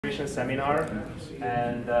Seminar,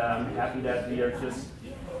 and I'm happy that we are just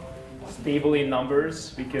stable in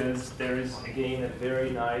numbers because there is again a very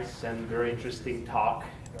nice and very interesting talk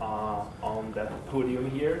on the podium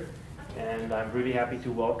here, and I'm really happy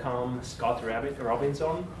to welcome Scott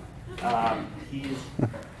Robinson.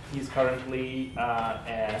 He's currently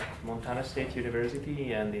at Montana State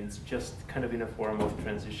University, and it's just kind of in a form of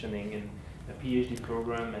transitioning in a PhD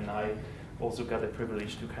program, and I also got the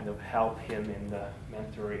privilege to kind of help him in the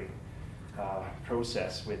mentoring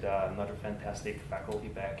process with another fantastic faculty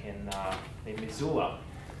back in Missoula.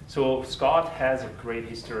 So Scott has a great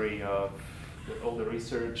history of all the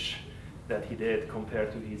research that he did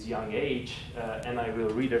compared to his young age, and I will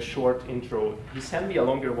read a short intro. He sent me a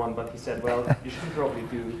longer one, but he said, well, you should probably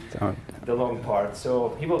do the long part,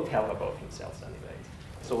 so he will tell about himself anyway.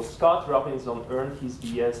 So Scott Robinson earned his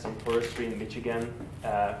BS in forestry in Michigan,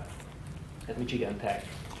 at Michigan Tech.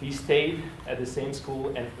 He stayed at the same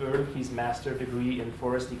school and earned his master's degree in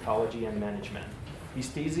forest ecology and management. His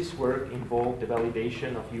thesis work involved the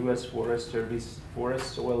validation of U.S. Forest Service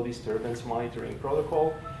forest soil disturbance monitoring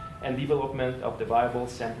protocol and development of the viable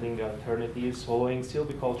sampling alternatives following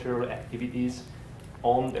silvicultural activities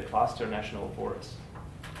on the Cluster National Forest.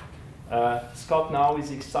 Scott now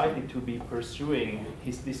is excited to be pursuing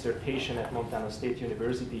his dissertation at Montana State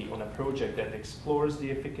University on a project that explores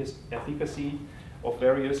the efficacy of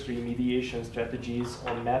various remediation strategies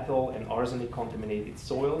on metal and arsenic contaminated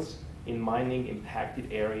soils in mining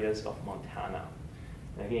impacted areas of Montana.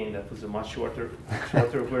 And again, that was a much shorter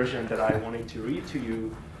version that I wanted to read to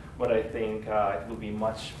you, but I think it will be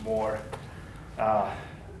much more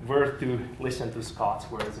worth to listen to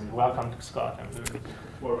Scott's words, and welcome to Scott. I'm looking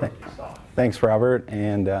forward to Scott. Thanks, Robert,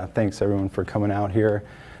 and thanks everyone for coming out here.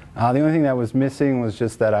 The only thing that was missing was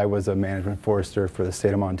just that I was a management forester for the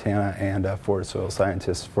state of Montana and a forest soil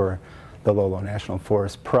scientist for the Lolo National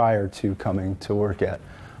Forest prior to coming to work at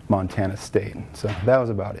Montana State. So that was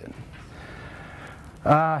about it.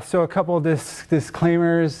 So a couple of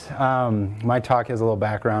disclaimers. My talk has a little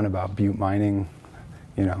background about butte mining.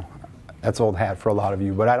 You know, that's old hat for a lot of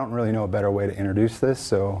you, but I don't really know a better way to introduce this,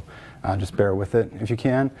 so just bear with it if you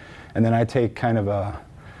can. And then I take kind of a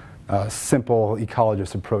simple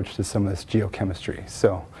ecologist approach to some of this geochemistry.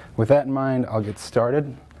 So with that in mind, I'll get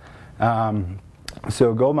started.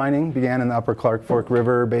 So gold mining began in the upper Clark Fork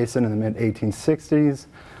River Basin in the mid-1860s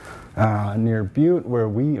near Butte, where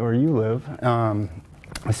you live.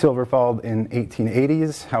 Silver followed in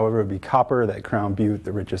 1880s. However, it would be copper that crowned Butte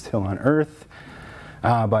the richest hill on earth.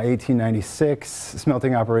 By 1896,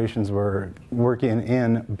 smelting operations were working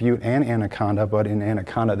in Butte and Anaconda, but in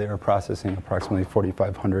Anaconda they were processing approximately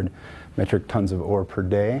 4,500 metric tons of ore per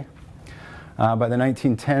day. By the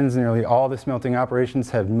 1910s, nearly all the smelting operations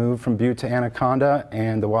had moved from Butte to Anaconda,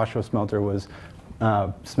 and the Washoe smelter was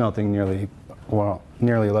smelting nearly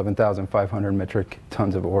 11,500 metric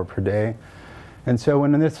tons of ore per day. And so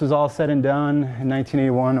when this was all said and done, in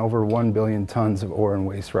 1981, over 1 billion tons of ore and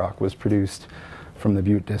waste rock was produced from the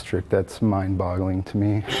Butte district. That's mind-boggling to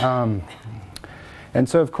me. And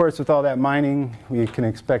so, of course, with all that mining, we can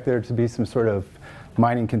expect there to be some sort of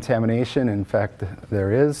mining contamination. In fact,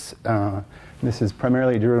 there is. This is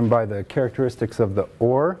primarily driven by the characteristics of the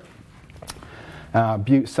ore.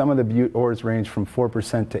 Some of the Butte ores range from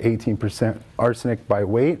 4% to 18% arsenic by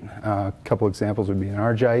weight. A couple examples would be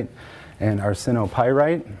enargite and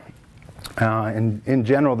arsenopyrite. And in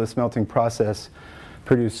general, the smelting process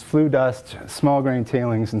produce flue dust, small grain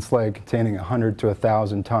tailings, and slag containing 100 to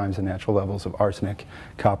 1,000 times the natural levels of arsenic,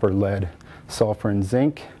 copper, lead, sulfur, and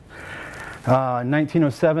zinc. In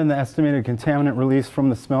 1907, the estimated contaminant released from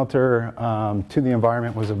the smelter to the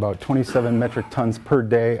environment was about 27 metric tons per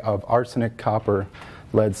day of arsenic, copper,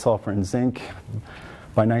 lead, sulfur, and zinc.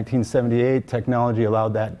 By 1978, technology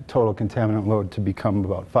allowed that total contaminant load to become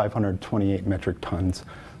about 528 metric tons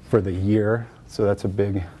for the year. So that's a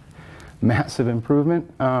big, massive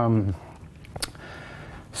improvement.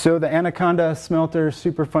 So the Anaconda Smelter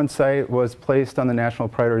Superfund site was placed on the National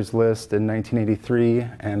Priorities List in 1983,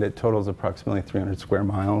 and it totals approximately 300 square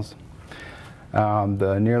miles.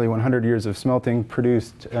 The nearly 100 years of smelting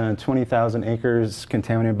produced 20,000 acres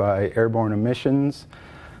contaminated by airborne emissions,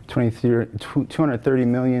 230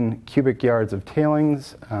 million cubic yards of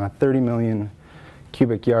tailings, 30 million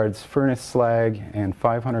cubic yards furnace slag, and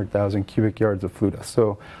 500,000 cubic yards of flue dust.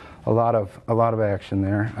 So a lot of action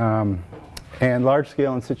there. And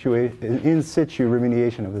large-scale in situ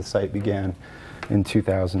remediation of the site began in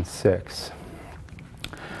 2006.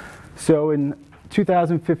 So in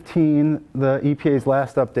 2015, the EPA's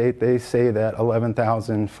last update, they say that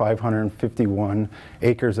 11,551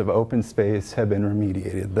 acres of open space have been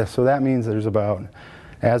remediated. So that means there's about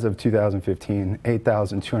as of 2015,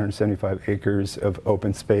 8,275 acres of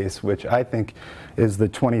open space, which I think is the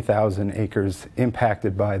 20,000 acres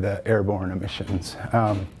impacted by the airborne emissions.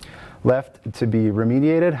 Left to be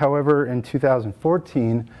remediated. However, in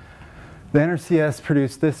 2014, the NRCS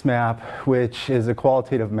produced this map, which is a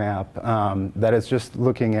qualitative map that is just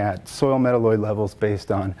looking at soil metalloid levels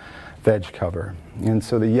based on veg cover. And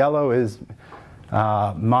so the yellow is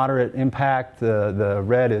moderate impact, the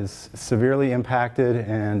red is severely impacted,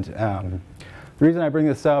 and the reason I bring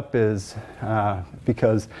this up is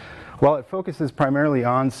because while it focuses primarily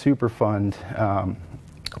on Superfund,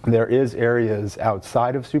 there is areas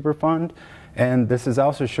outside of Superfund, and this is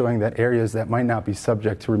also showing that areas that might not be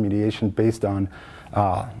subject to remediation based on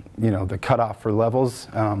the cutoff for levels,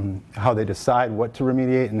 how they decide what to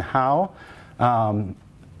remediate and how.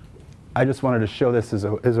 I just wanted to show this as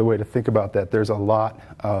a way to think about that. There's a lot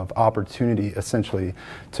of opportunity, essentially,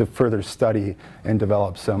 to further study and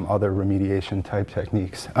develop some other remediation type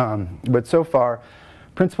techniques. But so far,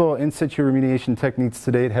 principal in situ remediation techniques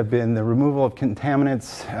to date have been the removal of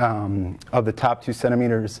contaminants of the top 2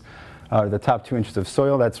 centimeters, the top 2 inches of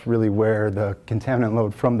soil. That's really where the contaminant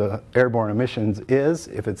load from the airborne emissions is.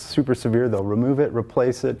 If it's super severe, they'll remove it,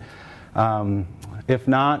 replace it. If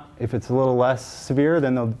not, if it's a little less severe,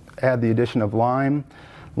 then they'll add the addition of lime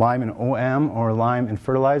and OM, or lime and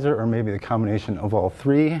fertilizer, or maybe the combination of all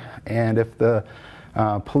 3. And if the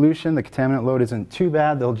pollution, the contaminant load isn't too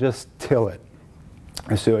bad, they'll just till it.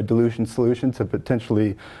 So a dilution solution to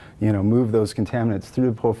potentially, move those contaminants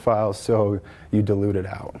through the profile so you dilute it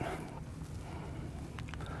out.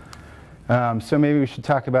 So maybe we should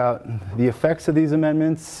talk about the effects of these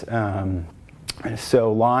amendments.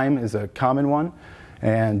 So lime is a common one,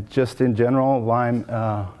 and just in general, lime.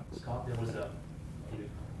 Scott, there was a.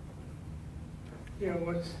 Yeah,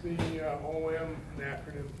 what's the OM an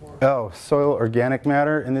acronym for? Oh, soil organic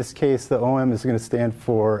matter. In this case, the OM is going to stand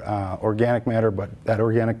for organic matter, but that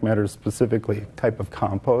organic matter is specifically a type of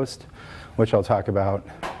compost, which I'll talk about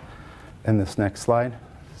in this next slide.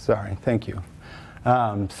 Sorry, thank you.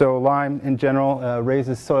 So lime in general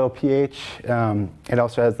raises soil pH. It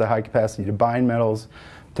also has the high capacity to bind metals,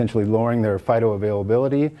 potentially lowering their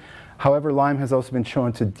phytoavailability. However, lime has also been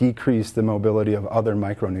shown to decrease the mobility of other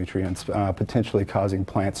micronutrients, potentially causing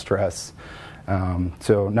plant stress.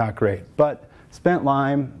 So not great. But spent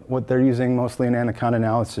lime, what they're using mostly in Anaconda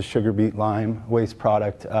now, it's a sugar beet lime waste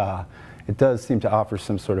product. It does seem to offer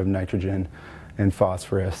some sort of nitrogen and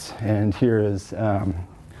phosphorus. And here is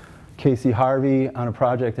Casey Harvey on a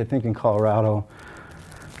project, I think in Colorado,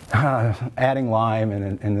 adding lime,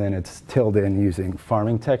 and then it's tilled in using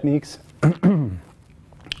farming techniques.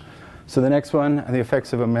 So the next one, the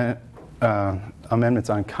effects of amendments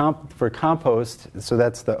on for compost. So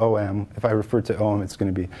that's the OM. If I refer to OM, it's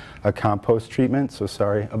going to be a compost treatment. So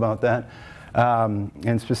sorry about that.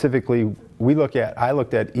 And specifically, I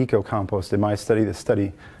looked at eco-compost in my study.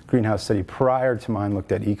 The greenhouse study prior to mine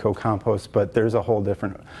looked at eco-compost, but there's a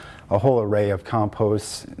whole array of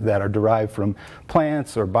composts that are derived from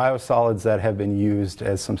plants or biosolids that have been used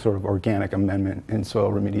as some sort of organic amendment in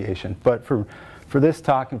soil remediation. But for this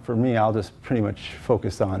talk and for me, I'll just pretty much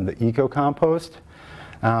focus on the eco-compost.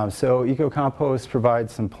 So eco-compost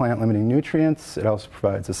provides some plant-limiting nutrients. It also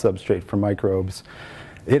provides a substrate for microbes.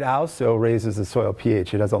 It also raises the soil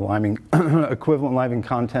pH. It has a equivalent liming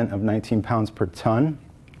content of 19 pounds per ton.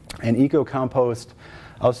 And eco-compost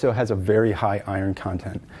also has a very high iron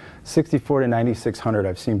content. 64 to 9600,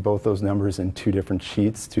 I've seen both those numbers in 2 different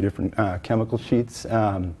sheets, 2 different chemical sheets.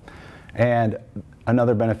 And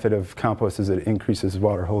another benefit of compost is it increases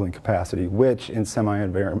water holding capacity, which in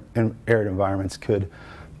semi-arid environments could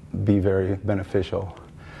be very beneficial.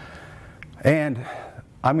 And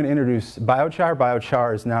I'm going to introduce biochar.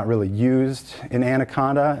 Biochar is not really used in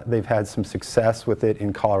Anaconda. They've had some success with it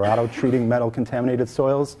in Colorado treating metal contaminated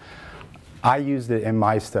soils. I used it in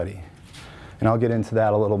my study, and I'll get into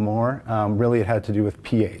that a little more. Really, it had to do with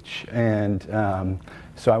pH, and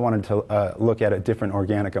so I wanted to look at a different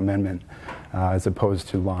organic amendment as opposed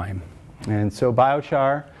to lime. And so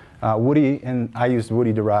biochar, woody, and I used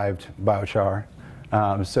woody-derived biochar.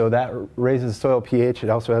 So that raises soil pH. It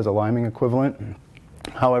also has a liming equivalent.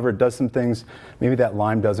 However, it does some things maybe that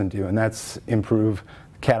lime doesn't do, and that's improve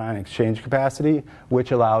cation exchange capacity,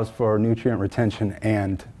 which allows for nutrient retention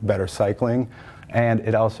and better cycling. And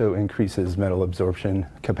it also increases metal absorption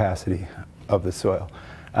capacity of the soil.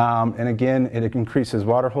 And again, it increases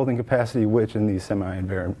water holding capacity, which in these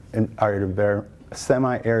semi-arid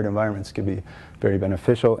environments can be very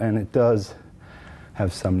beneficial, and it does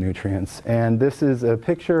have some nutrients. And this is a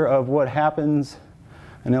picture of what happens,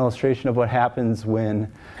 an illustration of what happens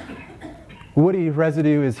when woody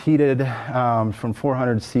residue is heated from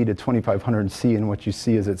 400 C to 2500 C, and what you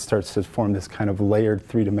see is it starts to form this kind of layered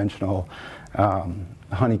three-dimensional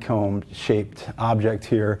honeycomb-shaped object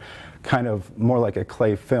here, kind of more like a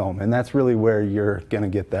clay film, and that's really where you're going to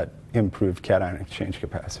get that improved cation exchange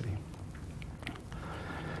capacity.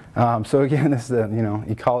 So again, this is the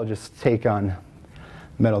ecologist's take on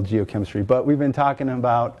metal geochemistry, but we've been talking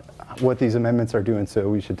about what these amendments are doing, so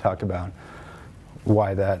we should talk about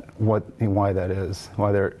why that is,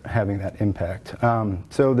 why they're having that impact.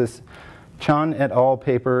 So this Chan et al.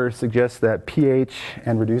 Paper suggests that pH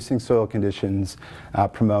and reducing soil conditions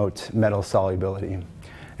promote metal solubility.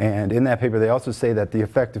 And in that paper, they also say that the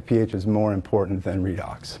effect of pH is more important than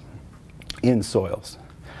redox in soils.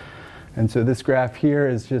 And so this graph here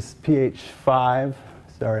is just pH 5.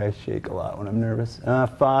 Sorry, I shake a lot when I'm nervous.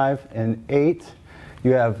 5 and 8.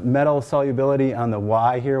 You have metal solubility on the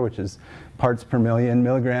Y here, which is parts per million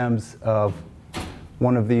milligrams of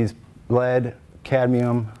one of these: lead,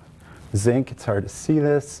 cadmium, zinc. It's hard to see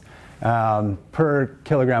this per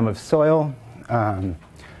kilogram of soil. And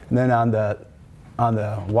then on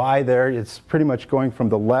the Y there, it's pretty much going from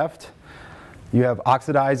the left. You have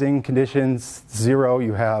oxidizing conditions,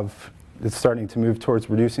 0. It's starting to move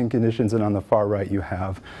towards reducing conditions, and on the far right you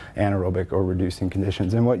have anaerobic or reducing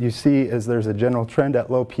conditions. And what you see is there's a general trend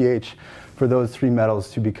at low pH for those three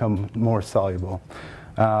metals to become more soluble.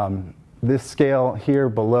 This scale here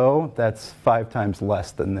below, that's 5 times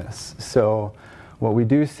less than this. So what we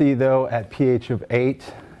do see though at pH of 8,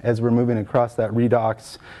 as we're moving across that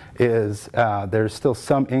redox, is there's still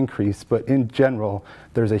some increase, but in general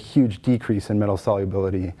there's a huge decrease in metal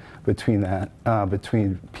solubility between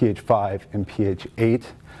pH 5 and pH 8.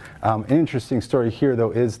 An interesting story here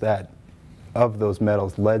though is that of those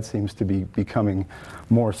metals, lead seems to be becoming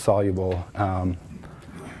more soluble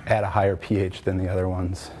at a higher pH than the other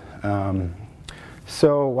ones.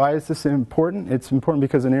 So why is this important? It's important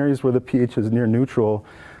because in areas where the pH is near neutral,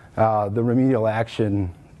 the remedial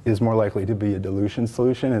action is more likely to be a dilution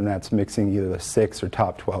solution, and that's mixing either the 6 or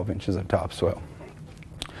top 12 inches of topsoil.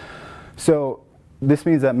 So this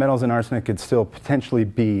means that metals and arsenic could still potentially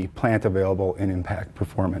be plant available in impact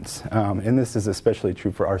performance. And this is especially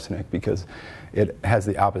true for arsenic because it has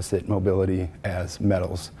the opposite mobility as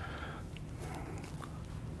metals.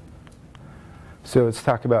 So let's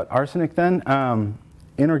talk about arsenic then.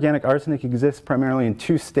 Inorganic arsenic exists primarily in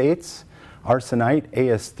 2 states. Arsenite,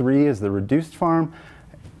 As3, is the reduced form.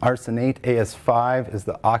 Arsenate, As5, is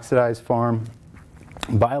the oxidized form.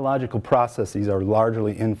 Biological processes are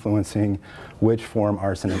largely influencing which form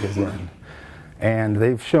arsenic is in. And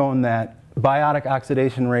they've shown that biotic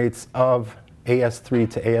oxidation rates of As3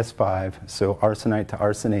 to As5, so arsenite to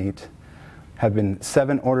arsenate, have been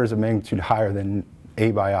 7 orders of magnitude higher than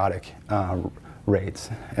abiotic rates.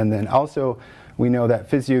 And then also we know that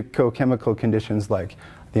physicochemical conditions like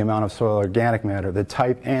the amount of soil organic matter, the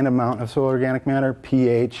type and amount of soil organic matter,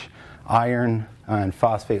 pH, iron, and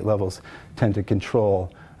phosphate levels tend to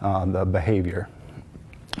control the behavior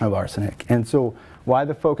of arsenic. And so why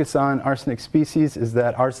the focus on arsenic species is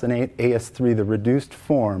that arsenate, As3, the reduced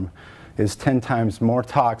form, is 10 times more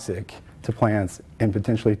toxic to plants and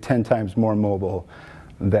potentially 10 times more mobile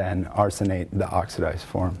than arsenate, the oxidized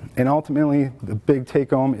form. And ultimately, the big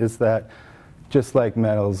take-home is that just like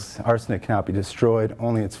metals, arsenic cannot be destroyed,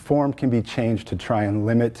 only its form can be changed to try and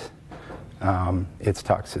limit its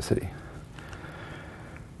toxicity.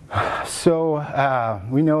 So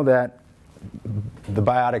we know that the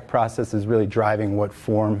biotic process is really driving what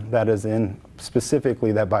form that is in.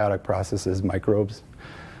 Specifically, that biotic process is microbes.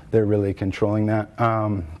 They're really controlling that.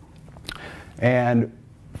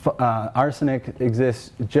 Arsenic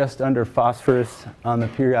exists just under phosphorus on the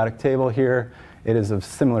periodic table here. It is of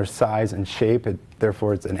similar size and shape,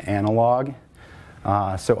 therefore it's an analog.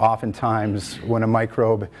 So oftentimes when a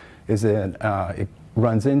microbe is it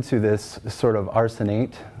runs into this sort of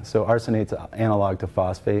arsenate, so arsenate's analog to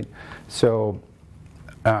phosphate. So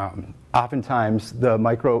oftentimes the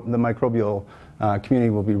microbial community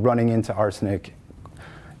will be running into arsenic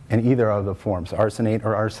in either of the forms, arsenate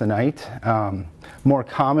or arsenite. More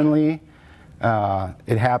commonly,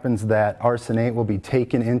 it happens that arsenate will be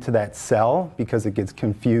taken into that cell because it gets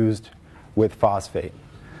confused with phosphate.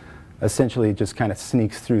 Essentially, it just kind of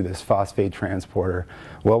sneaks through this phosphate transporter.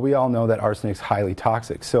 Well, we all know that arsenic is highly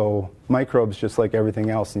toxic, so microbes, just like everything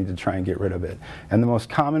else, need to try and get rid of it. And the most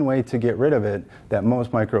common way to get rid of it that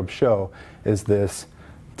most microbes show is this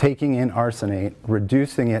taking in arsenate,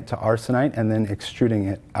 reducing it to arsenite, and then extruding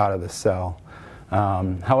it out of the cell.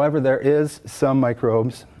 However, there is some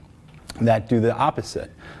microbes that do the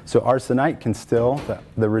opposite. So arsenite can still,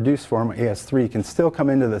 the reduced form, As3, can still come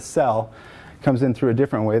into the cell comes in through a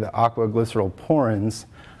different way, the aquaglycerol porins,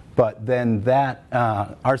 but then that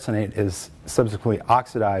arsenate is subsequently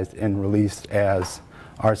oxidized and released as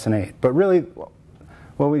arsenate. But really,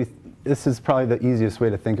 this is probably the easiest way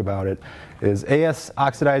to think about it, is AS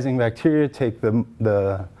oxidizing bacteria take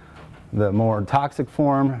the more toxic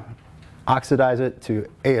form, oxidize it to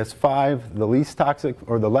AS5, the least toxic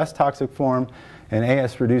or the less toxic form, and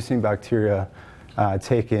AS reducing bacteria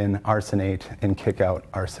take in arsenate and kick out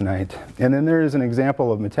arsenite. And then there is an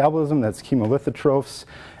example of metabolism that's chemolithotrophs,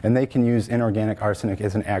 and they can use inorganic arsenic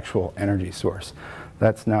as an actual energy source.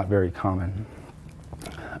 That's not very common.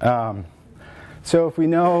 So if we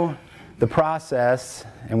know the process,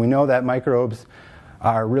 and we know that microbes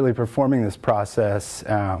are really performing this process,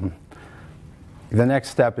 the next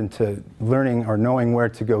step into learning or knowing where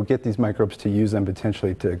to go get these microbes to use them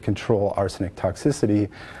potentially to control arsenic toxicity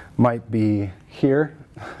might be here.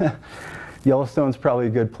 Yellowstone's probably a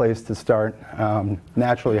good place to start.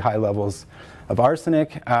 Naturally high levels of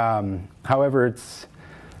arsenic. However, it's,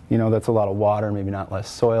 that's a lot of water, maybe not less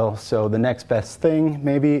soil. So the next best thing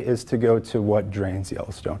maybe is to go to what drains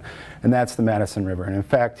Yellowstone. And that's the Madison River. And in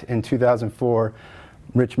fact, in 2004,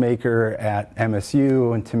 Rich Maker at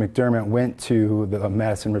MSU and Tim McDermott went to the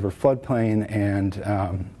Madison River floodplain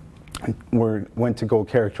and went to go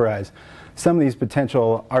characterize some of these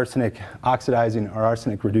potential arsenic oxidizing or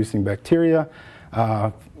arsenic reducing bacteria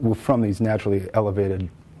from these naturally elevated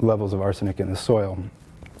levels of arsenic in the soil.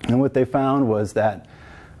 And what they found was that,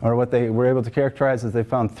 or what they were able to characterize is they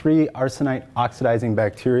found 3 arsenite oxidizing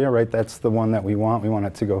bacteria, right? That's the one that we want. We want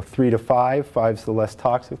it to go 3 to 5. 5 is the less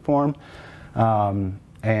toxic form.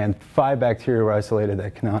 And 5 bacteria were isolated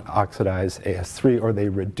that cannot oxidize AS3, or they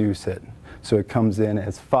reduce it. So it comes in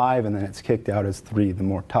as 5 and then it's kicked out as 3, the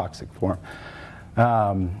more toxic form.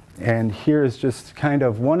 And here is just kind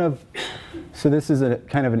of so this is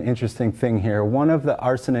kind of an interesting thing here. One of the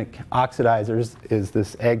arsenic oxidizers is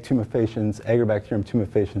this Agrobacterium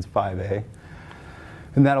tumefaciens 5A.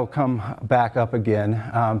 And that'll come back up again.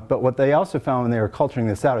 But what they also found when they were culturing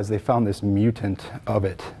this out is they found this mutant of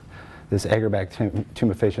it, this Agrobacterium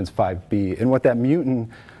tumefaciens 5B. And what that mutant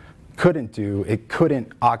couldn't do, it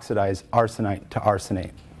couldn't oxidize arsenite to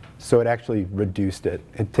arsenate. So it actually reduced it.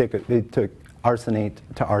 It took arsenate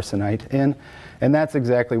to arsenite in. And that's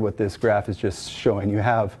exactly what this graph is just showing. You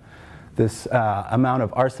have this amount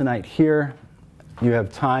of arsenite here. You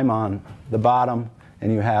have time on the bottom.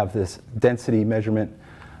 And you have this density measurement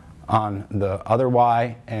on the other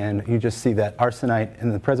Y. And you just see that arsenite,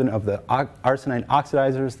 in the presence of the arsenite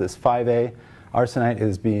oxidizers, this 5A, arsenite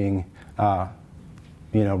is being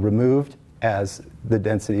removed as the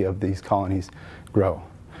density of these colonies grow.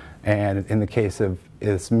 And in the case of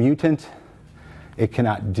this mutant, it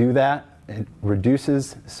cannot do that. It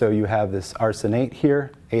reduces, so you have this arsenate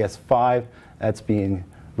here, AS5, that's being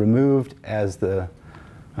removed as the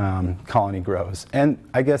colony grows. And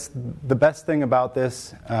I guess the best thing about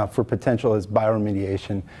this for potential as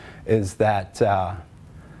bioremediation is that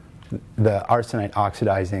the arsenite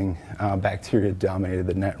oxidizing bacteria dominated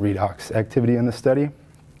the net redox activity in the study.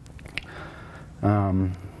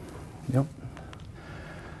 Yep.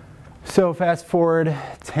 So fast forward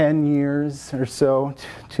 10 years or so,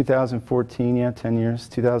 2014, 10 years,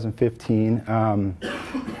 2015.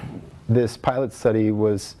 This pilot study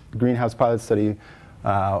greenhouse pilot study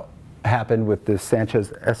happened with this Sanchez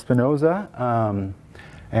Espinoza.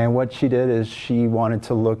 And what she did is she wanted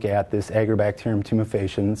to look at this Agrobacterium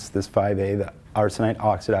tumefaciens, this 5A, the arsenite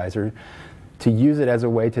oxidizer, to use it as a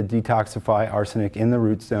way to detoxify arsenic in the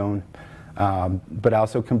root zone, but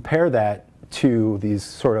also compare that to these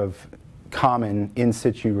sort of common in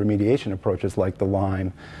situ remediation approaches like the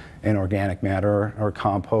lime and organic matter or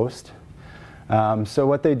compost. So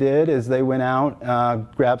what they did is they went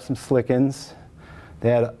out, grabbed some slickens. They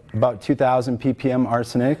had about 2,000 ppm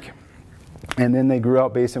arsenic, and then they grew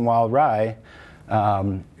out basin wild rye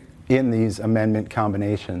in these amendment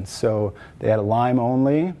combinations. So they had a lime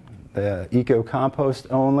only, the eco compost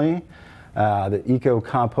only, the eco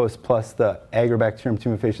compost plus the Agrobacterium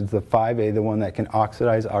tumefaciens, the 5A, the one that can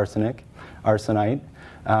oxidize arsenite,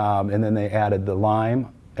 and then they added the lime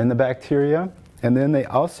and the bacteria, and then they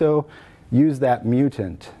also used that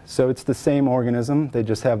mutant. So it's the same organism, they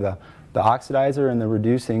just have the oxidizer and the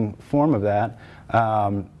reducing form of that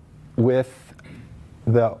with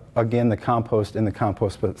the compost and the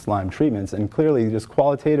compost plus lime treatments. And clearly, just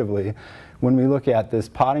qualitatively, when we look at this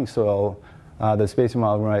potting soil, this basin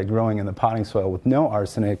wild rye growing in the potting soil with no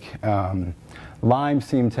arsenic, lime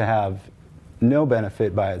seemed to have no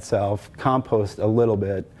benefit by itself, compost a little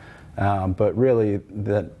bit, but really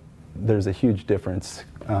there's a huge difference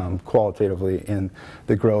qualitatively in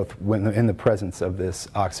the growth when in the presence of this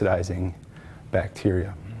oxidizing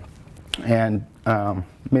bacteria. And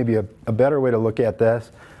maybe a better way to look at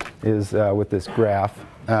this is with this graph.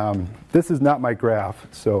 This is not my graph,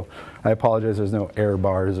 so I apologize, there's no error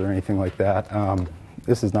bars or anything like that.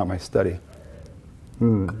 This is not my study.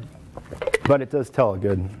 But it does tell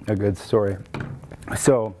a good story.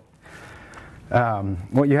 So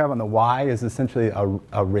what you have on the Y is essentially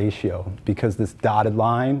a ratio, because this dotted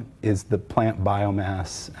line is the plant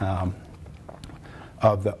biomass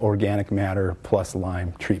of the organic matter plus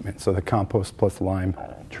lime treatment, so the compost plus lime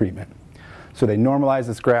treatment. So they normalize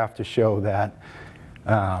this graph to show that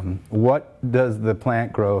what does the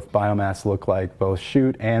plant growth biomass look like, both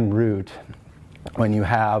shoot and root, when you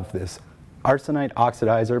have this arsenite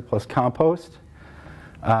oxidizer plus compost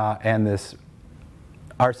and this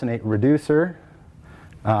arsenate reducer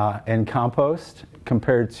and compost,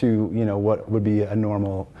 compared to what would be a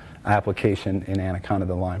normal application in Anaconda,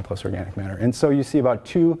 the lime plus organic matter. And so you see about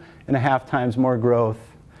 2.5 times more growth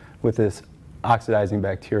with this oxidizing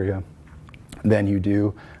bacteria than you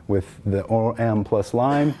do with the OM plus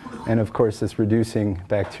lime, and of course this reducing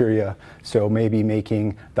bacteria, so maybe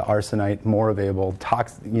making the arsenite more available,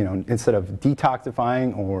 instead of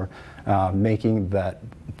detoxifying or making that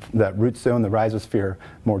root zone, the rhizosphere,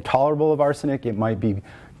 more tolerable of arsenic, it might be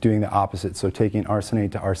doing the opposite, so taking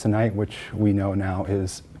arsenate to arsenite, which we know now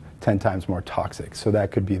is 10 times more toxic. So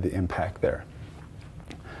that could be the impact there.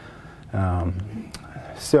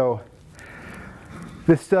 So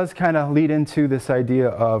this does kind of lead into this idea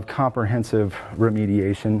of comprehensive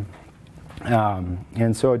remediation.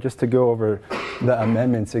 And so just to go over the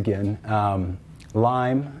amendments again,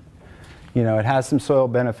 lime, it has some soil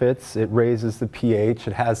benefits. It raises the pH.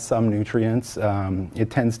 It has some nutrients.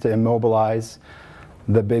 It tends to immobilize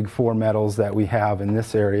the big four metals that we have in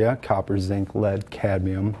this area: copper, zinc, lead,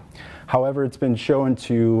 cadmium. However, it's been shown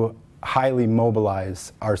to highly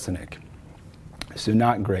mobilize arsenic, so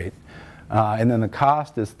not great. And then the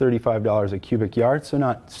cost is $35 a cubic yard, so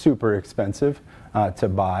not super expensive to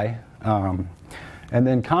buy. And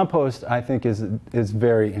then compost, I think, is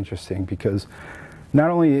very interesting, because not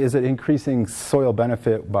only is it increasing soil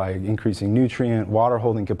benefit by increasing nutrient, water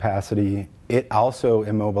holding capacity, it also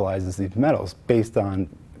immobilizes these metals based on,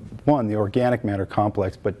 one, the organic matter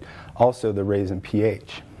complex, but also the raise in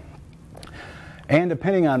pH. And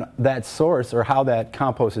depending on that source or how that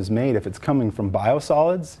compost is made, if it's coming from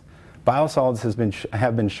biosolids, biosolids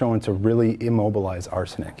have been shown to really immobilize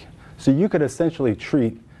arsenic. So you could essentially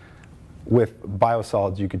treat, with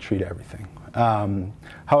biosolids, you could treat everything.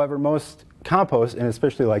 However, most compost, and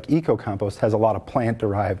especially like eco-compost, has a lot of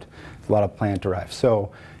plant-derived.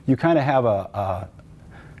 So you kind of have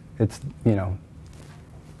it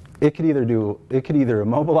could either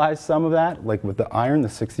immobilize some of that, like with the iron, the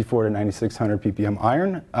 64 to 9600 ppm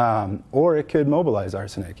iron, or it could mobilize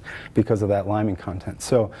arsenic because of that liming content.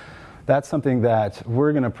 So that's something that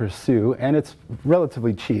we're going to pursue, and it's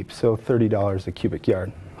relatively cheap, so $30 a cubic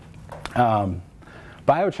yard.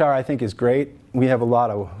 Biochar, I think, is great. We have a lot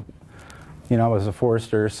of, I was a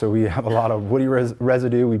forester, so we have a lot of woody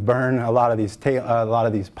residue. We burn a lot of these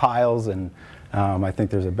piles, and I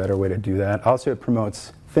think there's a better way to do that. Also, it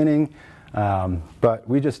promotes thinning, but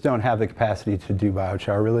we just don't have the capacity to do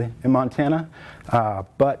biochar really in Montana.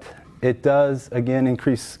 But it does, again,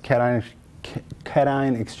 increase cation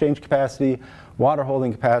exchange capacity, water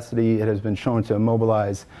holding capacity. It has been shown to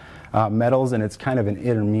immobilize metals, and it's kind of an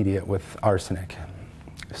intermediate with arsenic.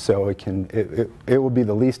 So it will be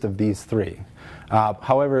the least of these three.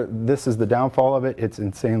 However, this is the downfall of it. It's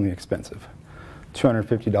insanely expensive,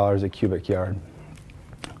 $250 a cubic yard.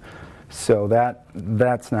 So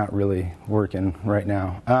that's not really working right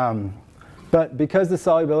now. But because the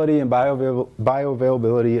solubility and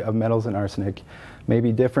bioavailability of metals and arsenic may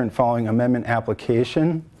be different following amendment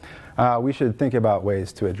application, we should think about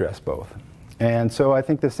ways to address both. And so I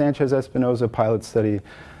think the Sanchez-Espinosa pilot study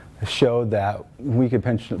showed that we could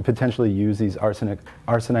potentially use these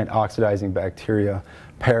arsenite oxidizing bacteria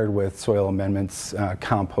paired with soil amendments,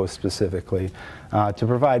 compost specifically, to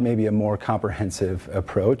provide maybe a more comprehensive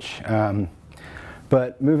approach.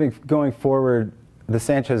 But going forward, the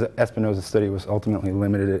Sanchez-Espinosa study was ultimately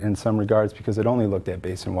limited in some regards because it only looked at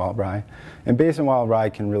basin wild rye. And basin wild rye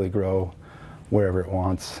can really grow wherever it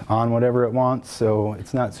wants, on whatever it wants, so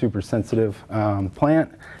it's not super sensitive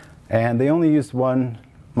plant. And they only used one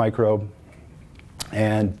microbe,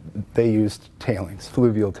 and they used tailings,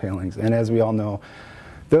 fluvial tailings. And as we all know,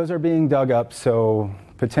 those are being dug up, so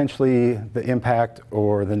potentially the impact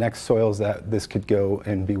or the next soils that this could go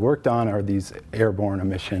and be worked on are these airborne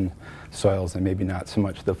emission soils, and maybe not so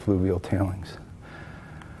much the fluvial tailings.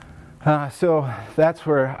 So that's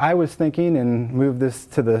where I was thinking, and moved this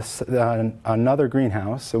to this another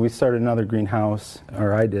greenhouse. So we started another greenhouse,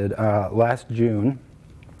 or I did, last June.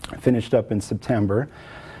 Finished up in September,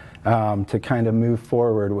 to kind of move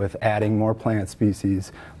forward with adding more plant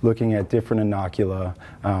species, looking at different inocula,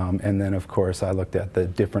 and then of course I looked at the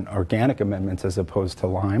different organic amendments as opposed to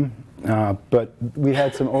lime. But we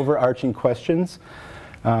had some overarching questions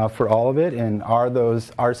for all of it, and are those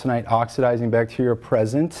arsenite oxidizing bacteria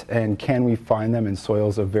present, and can we find them in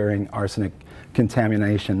soils of varying arsenic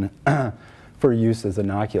contamination for use as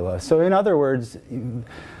inocula? So in other words, you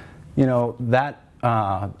know, that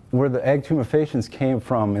where the egg tumefacients came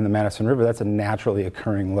from in the Madison River, that's a naturally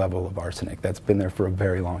occurring level of arsenic that's been there for a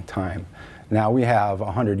very long time. Now we have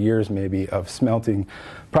 100 years maybe of smelting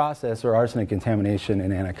process or arsenic contamination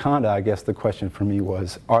in Anaconda. I guess the question for me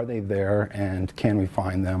was, are they there, and can we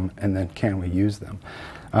find them, and then can we use them?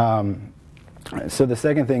 So the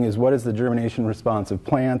second thing is, what is the germination response of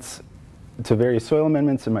plants to various soil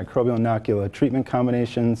amendments and microbial inocula treatment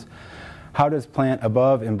combinations? How does plant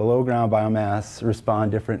above and below ground biomass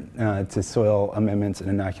respond different to soil amendments and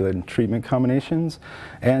inoculant treatment combinations?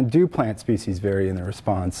 And do plant species vary in their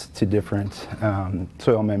response to different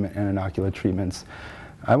soil amendment and inoculant treatments?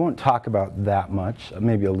 I won't talk about that much,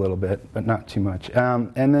 maybe a little bit, but not too much.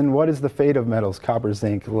 And then what is the fate of metals, copper,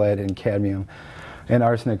 zinc, lead, and cadmium, and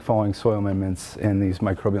arsenic following soil amendments and these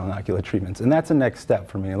microbial inoculant treatments? And that's a next step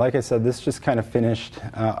for me. Like I said, this just kind of finished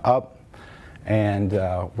up. And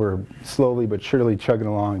we're slowly but surely chugging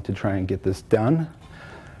along to try and get this done.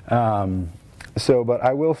 But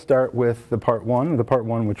I will start with the part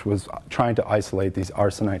one, which was trying to isolate these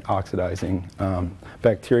arsenite oxidizing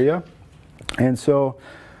bacteria. And so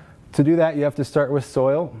to do that, you have to start with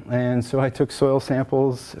soil. And so I took soil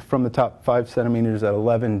samples from the top 5 centimeters at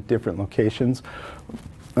 11 different locations.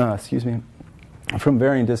 From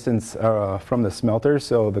varying distance from the smelter.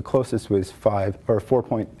 So the closest was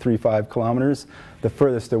 4.35 kilometers. The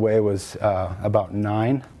furthest away was about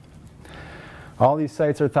 9. All these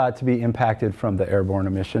sites are thought to be impacted from the airborne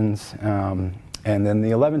emissions. And then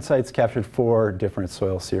the 11 sites captured 4 different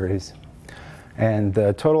soil series. And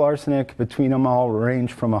the total arsenic between them all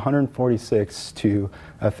range from 146 to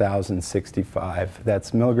 1,065.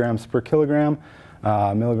 That's milligrams per kilogram.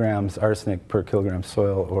 Milligrams arsenic per kilogram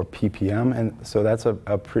soil, or ppm, and so that's a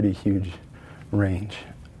pretty huge range.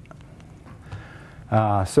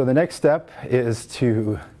 So the next step is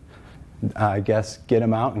to, I guess, get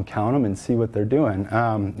them out and count them and see what they're doing.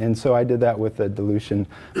 And so I did that with the dilution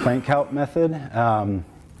plant count method.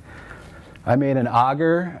 I made an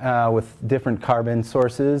agar with different carbon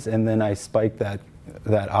sources, and then I spiked that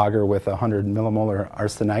agar with 100 millimolar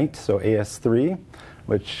arsenite, so AS3,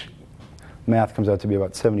 which math comes out to be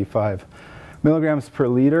about 75 milligrams per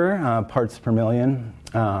liter, parts per million.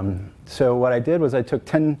 So what I did was I took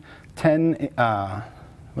 10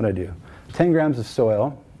 grams of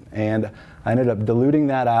soil, and I ended up diluting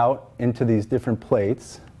that out into these different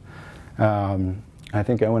plates. I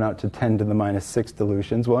think I went out to 10 to the minus 6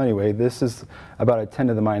 dilutions. Well, anyway, this is about a 10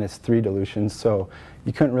 to the minus 3 dilutions, so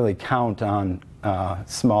you couldn't really count on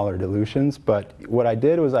smaller dilutions. But what I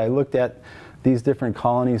did was I looked at these different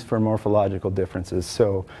colonies for morphological differences.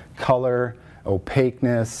 So color,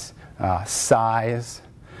 opaqueness, size.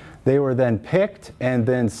 They were then picked and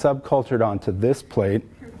then subcultured onto this plate.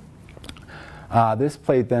 This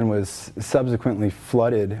plate then was subsequently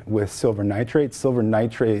flooded with silver nitrate. Silver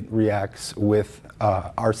nitrate reacts with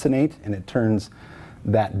arsenate, and it turns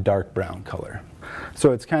that dark brown color.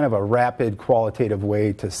 So it's kind of a rapid qualitative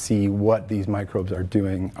way to see what these microbes are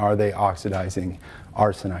doing. Are they oxidizing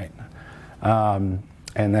arsenite?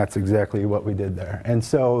 And that's exactly what we did there. And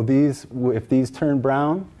so if these turn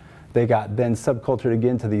brown, they got then subcultured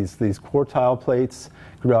again to these quartile plates,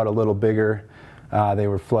 grew out a little bigger. They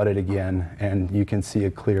were flooded again, and you can see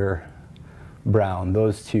a clear brown.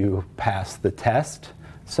 Those two passed the test.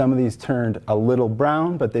 Some of these turned a little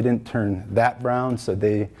brown, but they didn't turn that brown, so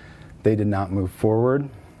they did not move forward.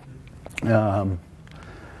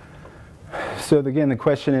 So again, the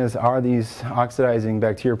question is, are these oxidizing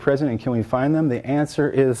bacteria present, and can we find them? The answer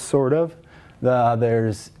is sort of.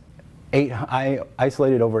 I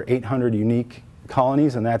isolated over 800 unique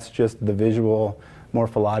colonies, and that's just the visual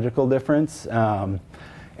morphological difference.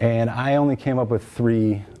 And I only came up with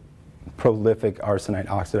 3 prolific arsenite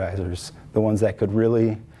oxidizers, the ones that could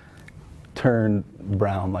really turn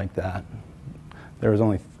brown like that. I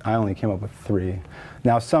only came up with 3.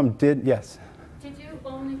 Now some did, yes? Did you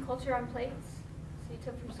only culture on plates? So you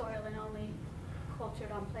took from soil and only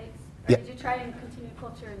cultured on plates? Or Yeah. did you try and continue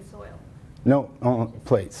culture in soil? No,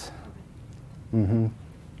 plates. Okay. Mm-hmm.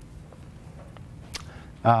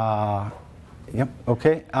 Yep,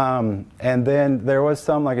 okay. And then there was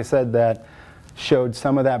some, like I said, that showed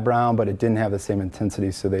some of that brown, but it didn't have the same intensity,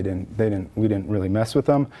 so we didn't really mess with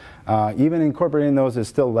them. Even incorporating those is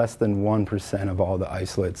still less than 1% of all the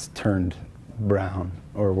isolates turned brown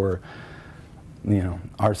or were,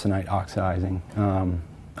 arsenite oxidizing.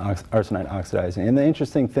 Arsenite oxidizing. And the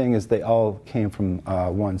interesting thing is they all came from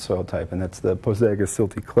one soil type, and that's the Posaga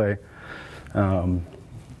silty clay.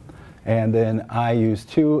 And then I used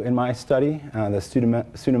two in my study, the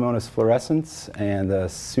Pseudomonas fluorescens and the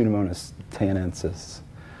Pseudomonas taenensis,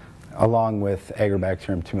 along with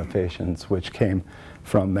Agrobacterium tumefaciens, which came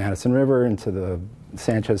from Madison River into the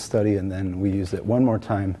Sanchez study, and then we used it one more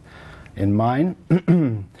time in mine.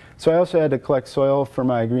 So I also had to collect soil for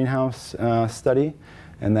my greenhouse study,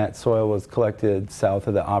 and that soil was collected south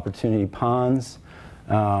of the Opportunity Ponds.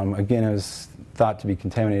 Again, it was thought to be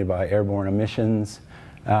contaminated by airborne emissions.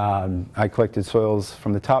 I collected soils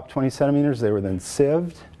from the top 20 centimeters. They were then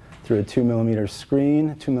sieved through a 2mm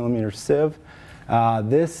screen, 2mm sieve.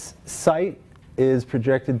 This site is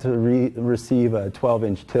projected to receive a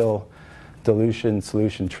 12-inch till dilution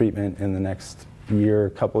solution treatment in the next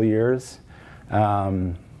couple years.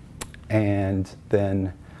 And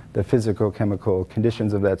then the physicochemical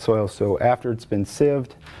conditions of that soil. So after it's been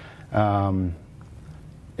sieved,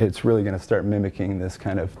 it's really going to start mimicking this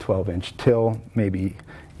kind of 12-inch till, maybe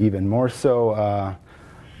even more so.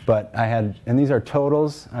 But and these are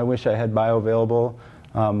totals. I wish I had bioavailable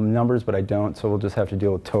numbers, but I don't, so we'll just have to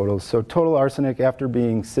deal with totals. So total arsenic after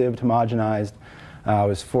being sieved, homogenized,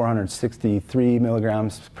 was 463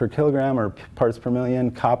 milligrams per kilogram, or parts per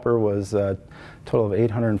million. Copper was a total of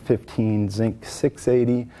 815, zinc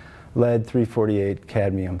 680, lead 348,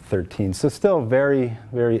 cadmium 13. So still very,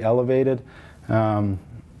 very elevated.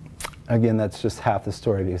 Again, that's just half the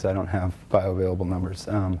story because I don't have bioavailable numbers.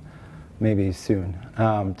 Maybe soon.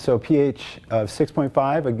 So pH of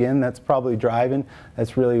 6.5, again, that's probably driving.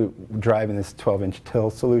 That's really driving this 12-inch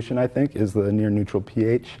till solution, I think, is the near neutral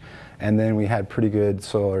pH. And then we had pretty good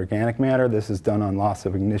soil organic matter. This is done on loss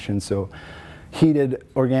of ignition, so heated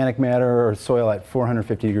organic matter or soil at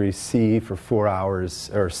 450 degrees C for 4 hours,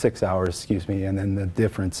 or 6 hours, excuse me, and then the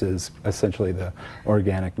difference is essentially the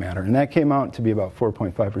organic matter. And that came out to be about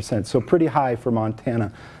 4.5%, so pretty high for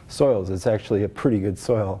Montana soils. It's actually a pretty good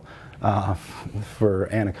soil for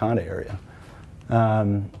Anaconda area.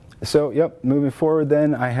 So, yep, moving forward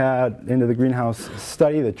then, I had into the greenhouse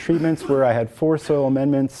study, the treatments where I had 4 soil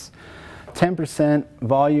amendments, 10%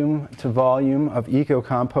 volume to volume of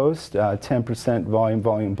eco-compost, 10%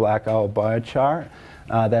 volume black owl biochar.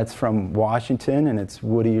 That's from Washington, and it's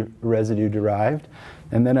woody residue derived.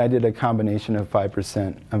 And then I did a combination of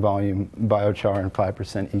 5% volume biochar and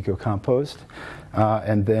 5% eco-compost.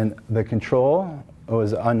 And then the control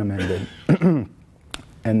was unamended.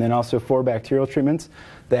 And then also 4 bacterial treatments,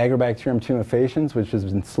 the Agrobacterium tumefaciens, which has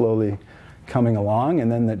been slowly coming along,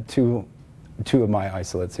 and then the two of my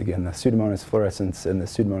isolates again, the Pseudomonas fluorescens and the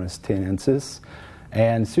Pseudomonas taenensis.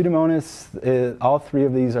 And Pseudomonas, all 3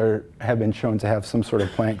 of these have been shown to have some sort of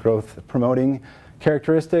plant growth promoting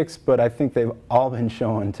characteristics, but I think they've all been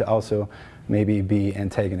shown to also maybe be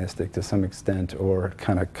antagonistic to some extent or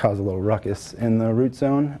kind of cause a little ruckus in the root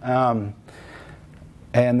zone.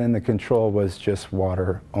 And then the control was just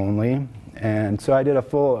water only. And so I did a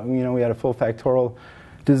full, we had a full factorial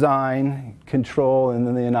design, control, and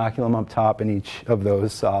then the inoculum up top, and each of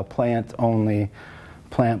those saw plant only,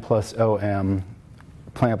 plant plus OM,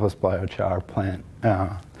 plant plus biochar, plant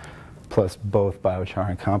plus both biochar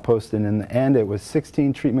and compost. And in the end, it was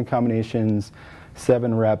 16 treatment combinations,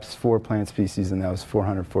 7 reps, 4 plant species, and that was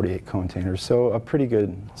 448 containers. So a pretty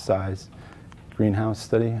good size greenhouse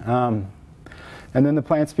study. And then the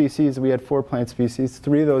plant species, we had 4 plant species.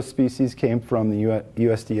 3 of those species came from the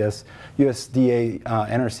USDA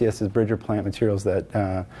NRCS's Bridger Plant Materials,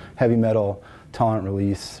 that heavy metal tolerant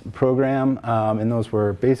release program. And those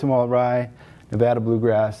were basin wall rye, Nevada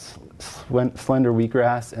bluegrass, slender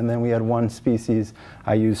wheatgrass, and then we had 1 species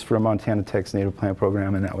I used for a Montana Tech's native plant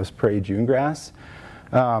program, and that was prairie June grass.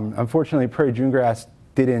 Unfortunately, prairie June grass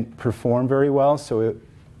didn't perform very well, so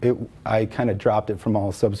I kind of dropped it from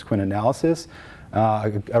all subsequent analysis.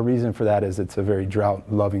 A reason for that is it's a very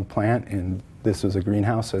drought-loving plant, and this was a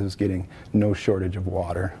greenhouse, so it was getting no shortage of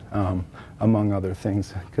water, among other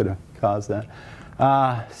things that could have caused that.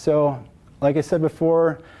 So, like I said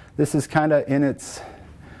before, this is kind of in its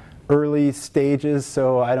early stages,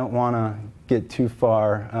 so I don't want to get too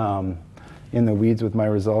far in the weeds with my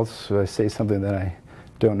results, so I say something that I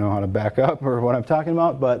don't know how to back up or what I'm talking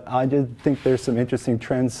about, but I did think there's some interesting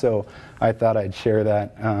trends, so I thought I'd share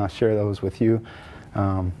those with you.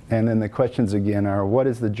 And then the questions again are, what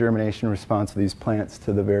is the germination response of these plants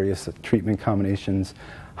to the various treatment combinations?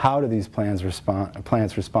 How do these plants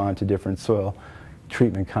respond to different soil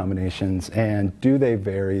treatment combinations? And do they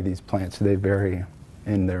vary, these plants, do they vary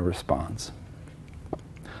in their response?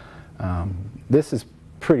 This is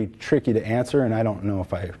pretty tricky to answer, and I don't know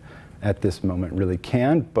if I, at this moment, really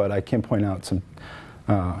can, but I can point out some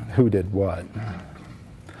who did what.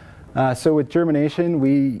 So with germination,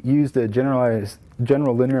 we used a general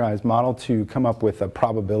linearized model to come up with a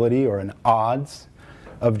probability or an odds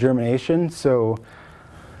of germination. So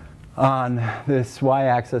on this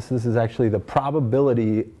y-axis, this is actually the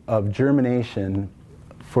probability of germination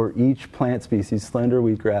for each plant species, slender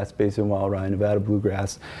wheatgrass, basin wild rye, Nevada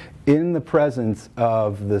bluegrass, in the presence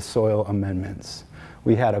of the soil amendments.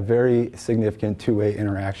 We had a very significant two-way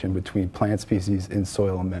interaction between plant species and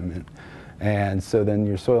soil amendment. And so then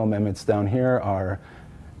your soil amendments down here are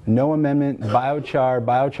no amendment, biochar,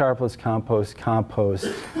 biochar plus compost, compost,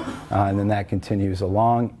 and then that continues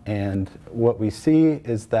along. And what we see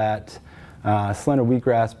is that slender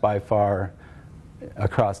wheatgrass by far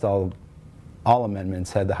across all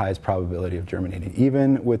amendments had the highest probability of germinating.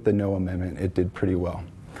 Even with the no amendment, it did pretty well.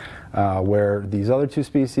 Where these other two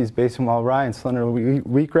species, basin wild rye and slender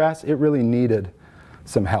wheatgrass, it really needed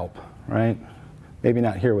some help, right? Maybe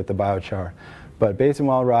not here with the biochar. But basin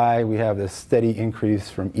wild rye, we have this steady increase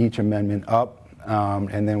from each amendment up.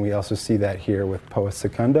 And then we also see that here with Poa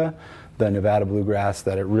secunda, the Nevada bluegrass,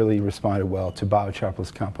 that it really responded well to biochar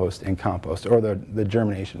plus compost and compost, or the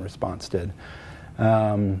germination response did.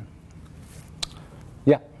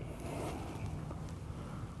 Yeah.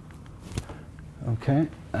 Okay.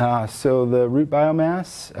 So the root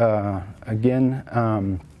biomass, again,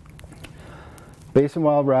 basin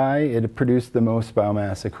wild rye, it produced the most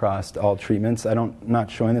biomass across all treatments. I'm not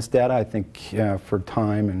showing this data. I think for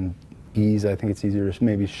time and ease, I think it's easier to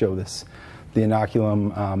maybe show this, the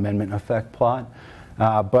inoculum amendment effect plot.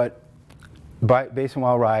 But basin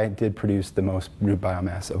wild rye did produce the most root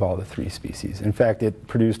biomass of all the three species. In fact, it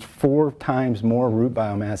produced 4 times more root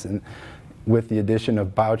biomass with the addition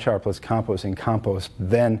of biochar plus compost and compost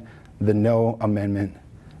than the no amendment,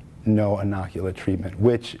 no inoculant treatment,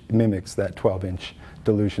 which mimics that 12-inch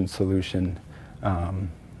dilution solution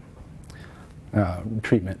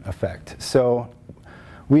treatment effect. So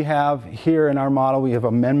we have here in our model, we have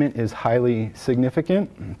amendment is highly significant,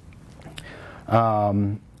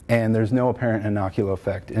 and there's no apparent inoculant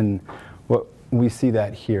effect. And what we see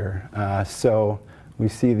that here. So we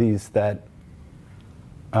see these that,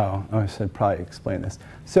 I should probably explain this.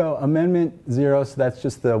 So amendment 0, so that's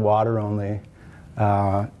just the water only.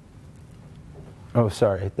 Oh,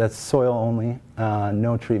 sorry, that's soil only,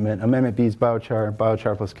 no treatment. Amendment B is biochar,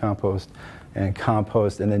 biochar plus compost, and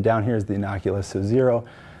compost. And then down here is the inoculus, so 0.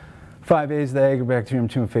 5A is the Agrobacterium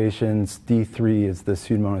tumefaciens, D3 is the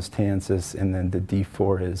Pseudomonas taiensis, and then the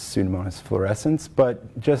D4 is Pseudomonas fluorescens.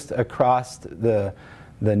 But just across the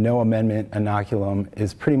no amendment inoculum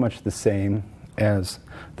is pretty much the same as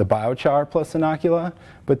the biochar plus inocula.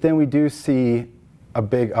 But then we do see a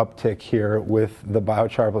big uptick here with the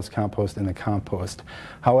biochar plus compost and the compost.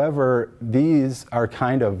 However, these are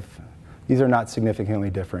not significantly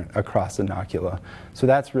different across inocula. So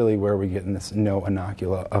that's really where we get in this no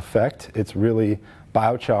inocula effect. It's really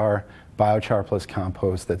biochar plus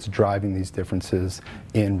compost that's driving these differences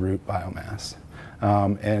in root biomass.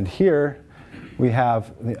 And here we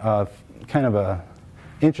have kind of a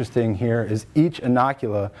interesting here is each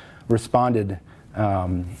inocula responded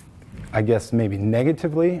I guess maybe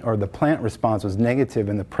negatively, or the plant response was negative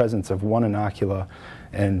in the presence of one inocula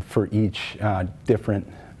and for each different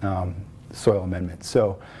soil amendment.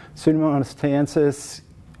 So Pseudomonas taiensis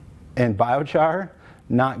and biochar,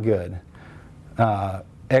 not good.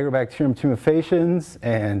 Agrobacterium tumefaciens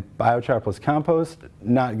and biochar plus compost,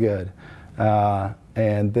 not good.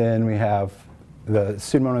 And then we have the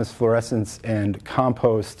Pseudomonas fluorescens and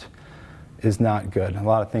compost is not good. A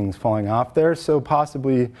lot of things falling off there, so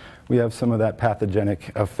possibly we have some of that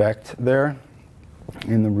pathogenic effect there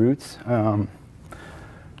in the roots.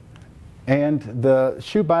 And the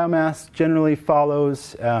shoot biomass generally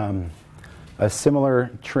follows a similar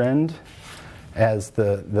trend as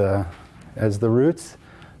the roots.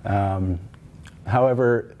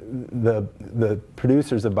 However, the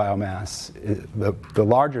producers of biomass, the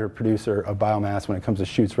larger producer of biomass when it comes to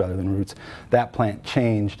shoots rather than roots, that plant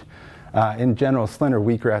changed. In general, slender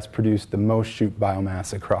wheatgrass produced the most shoot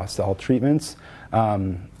biomass across all treatments.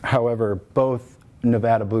 However, both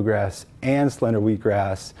Nevada bluegrass and slender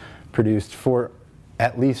wheatgrass produced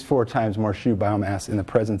at least 4 times more shoot biomass in the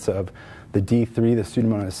presence of the D3, the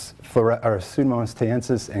Pseudomonas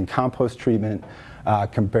taiensis, and compost treatment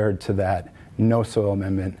compared to that no soil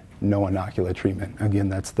amendment, no inoculant treatment. Again,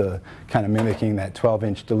 that's the kind of mimicking that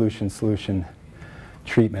 12-inch dilution solution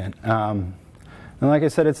treatment. And like I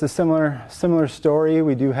said, it's a similar story.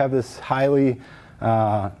 We do have this highly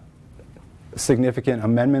significant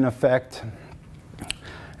amendment effect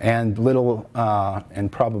and little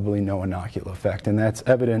and probably no inoculant effect. And that's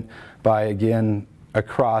evident by, again,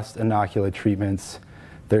 across inoculant treatments,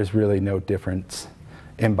 there's really no difference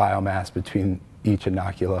in biomass between each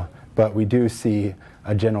inocula. But we do see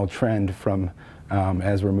a general trend from,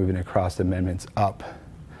 as we're moving across amendments, up.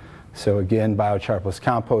 So again, biochar plus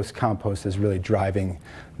compost. Compost is really driving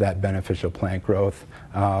that beneficial plant growth.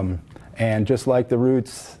 And just like the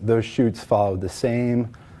roots, those shoots followed the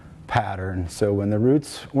same pattern. So when the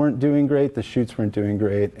roots weren't doing great, the shoots weren't doing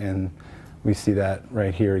great. And we see that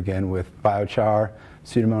right here again with biochar,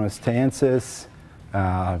 Pseudomonas taensis,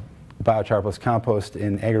 biochar plus compost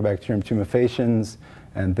in Agrobacterium tumefaciens,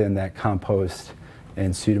 and then that compost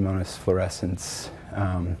in Pseudomonas fluorescens.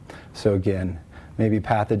 So again, maybe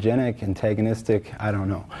pathogenic, antagonistic, I don't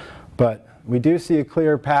know. But we do see a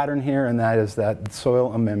clear pattern here, and that is that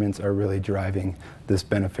soil amendments are really driving this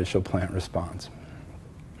beneficial plant response.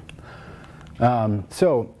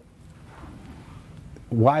 So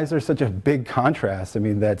why is there such a big contrast? I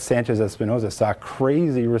mean, that Sanchez espinosa saw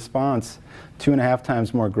crazy response, 2.5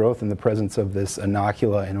 times more growth in the presence of this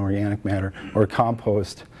inocula in organic matter or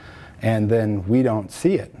compost, and then we don't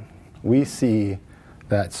see it. We see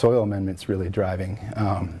that soil amendment's really driving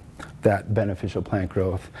that beneficial plant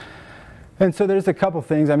growth. And so there's a couple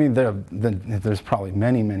things. I mean, there's probably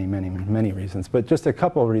many reasons, but just a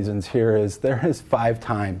couple of reasons here is there is 5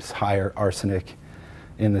 times higher arsenic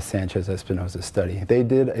in the Sanchez espinosa study. They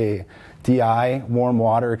did a DI, warm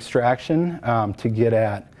water extraction, to get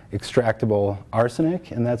at extractable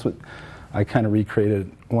arsenic, and that's what I kind of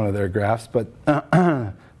recreated one of their graphs, but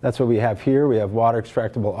that's what we have here. We have water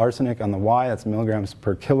extractable arsenic on the Y, that's milligrams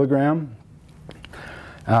per kilogram.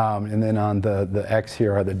 And then on the X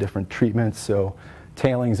here are the different treatments. So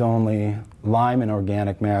tailings only, lime and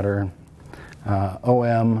organic matter,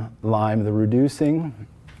 OM, lime, the reducing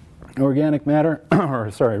organic matter, or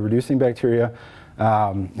sorry, reducing bacteria,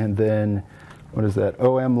 and then what is that?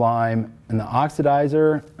 OM, lime, and the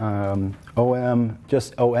oxidizer, OM,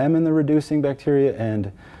 just OM in the reducing bacteria, and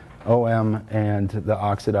OM and the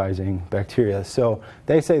oxidizing bacteria. So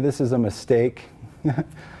they say this is a mistake.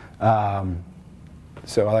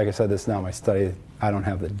 So like I said, this is not my study. I don't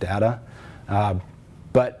have the data.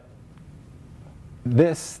 But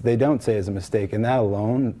this, they don't say is a mistake. And that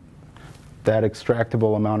alone, that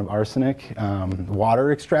extractable amount of arsenic,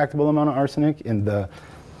 water extractable amount of arsenic in the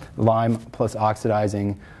lime plus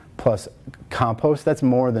oxidizing plus compost, that's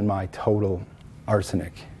more than my total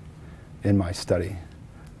arsenic in my study,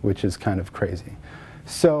 which is kind of crazy.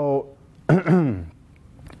 So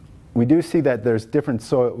we do see that there's different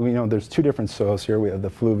soil, there's 2 different soils here. We have the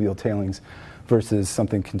fluvial tailings versus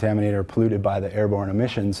something contaminated or polluted by the airborne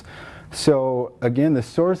emissions. So again, the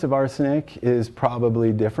source of arsenic is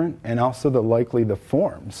probably different, and also the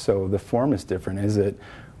form. So the form is different. Is it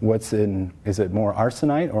more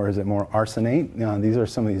arsenite or is it more arsenate? These are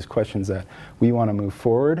some of these questions that we want to move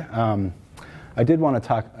forward. I did want to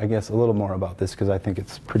talk, I guess, a little more about this because I think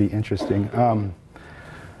it's pretty interesting.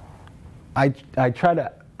 I try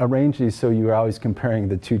to arrange these so you're always comparing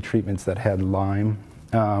the 2 treatments that had lime.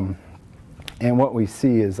 And what we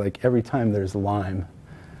see is, like, every time there's lime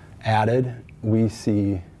added, we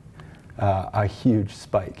see a huge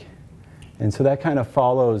spike. And so that kind of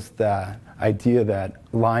follows the idea that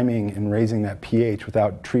liming and raising that pH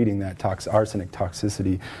without treating that arsenic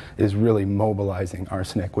toxicity is really mobilizing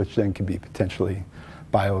arsenic, which then can be potentially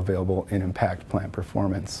bioavailable and impact plant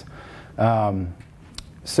performance.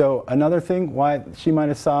 So another thing why she might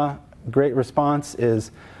have saw great response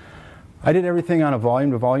is I did everything on a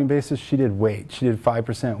volume-to-volume basis. She did weight. She did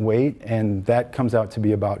 5% weight, and that comes out to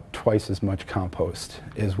be about twice as much compost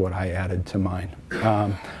is what I added to mine.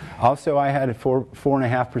 Also, I had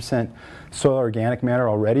 4.5% soil organic matter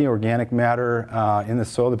already. Organic matter in the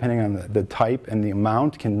soil, depending on the type and the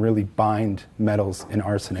amount, can really bind metals in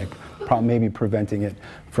arsenic, maybe preventing it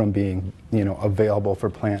from being, available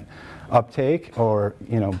for plant uptake or,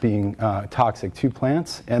 being toxic to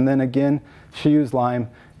plants. And then again, she used lime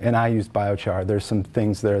and I used biochar. There's some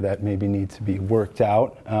things there that maybe need to be worked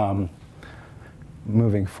out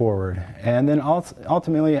moving forward. And then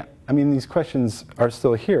ultimately, I mean, these questions are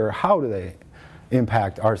still here. How do they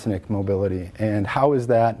impact arsenic mobility? And how is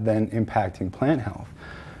that then impacting plant health?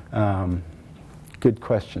 Good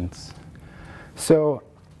questions. So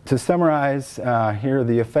to summarize, here are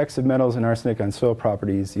the effects of metals and arsenic on soil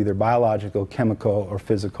properties, either biological, chemical, or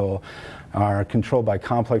physical, are controlled by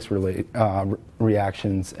complex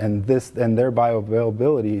reactions, and their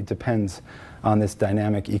bioavailability depends on this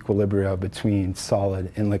dynamic equilibrium between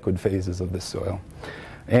solid and liquid phases of the soil.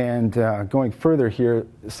 And going further here,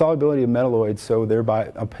 solubility of metalloids, so thereby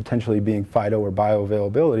potentially being phyto or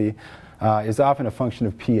bioavailability, is often a function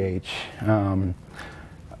of pH.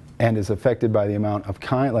 And is affected by the amount of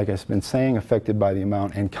kind, like I've been saying, affected by the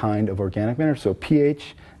amount and kind of organic matter, so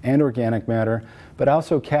pH and organic matter, but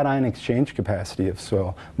also cation exchange capacity of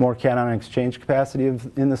soil. More cation exchange capacity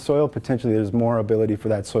in the soil, potentially there's more ability for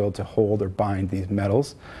that soil to hold or bind these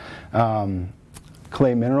metals.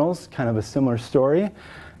 Clay minerals, kind of a similar story,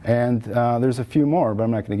 and there's a few more, but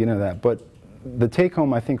I'm not going to get into that. But the take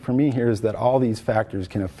home, I think, for me here is that all these factors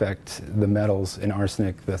can affect the metals in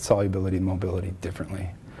arsenic, the solubility and mobility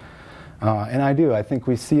differently. And I think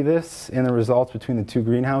we see this in the results between the two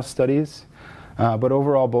greenhouse studies. But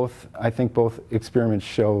overall, I think both experiments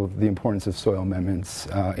show the importance of soil amendments,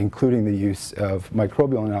 including the use of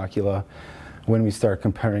microbial inocula when we start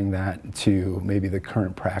comparing that to maybe the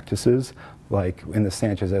current practices. Like in the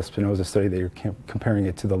Sanchez-Espinosa study, they were comparing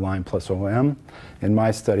it to the lime plus OM. In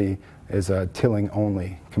my study is a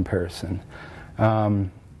tilling-only comparison.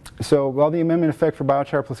 So while the amendment effect for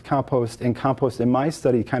biochar plus compost and compost in my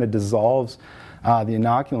study kind of dissolves the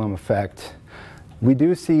inoculum effect, we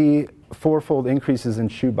do see fourfold increases in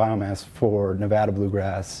shoot biomass for Nevada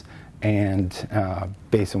bluegrass and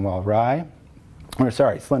basin wild rye,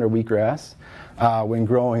 slender wheatgrass, when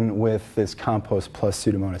growing with this compost plus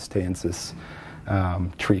Pseudomonas taensis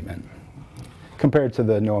treatment, compared to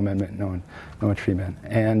the no amendment, no treatment.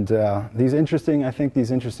 And I think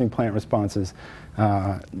these interesting plant responses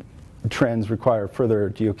trends require further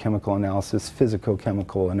geochemical analysis,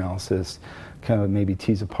 physicochemical analysis, kind of maybe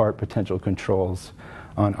tease apart potential controls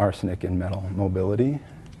on arsenic and metal mobility.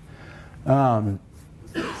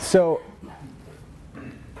 So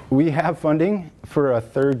we have funding for a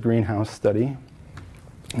third greenhouse study,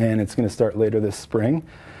 and it's going to start later this spring.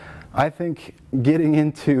 I think getting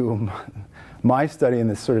into my study in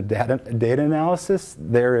this sort of data analysis,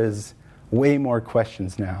 there is way more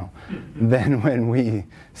questions now than when we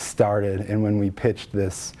started and when we pitched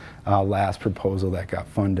this last proposal that got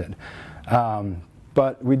funded.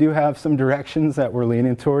 But we do have some directions that we're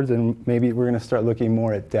leaning towards, and maybe we're going to start looking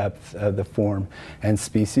more at depth of the form and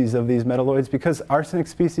species of these metalloids, because arsenic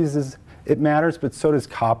species, it matters, but so does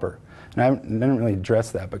copper. And I didn't really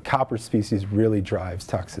address that, but copper species really drives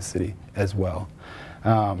toxicity as well.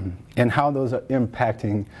 And how those are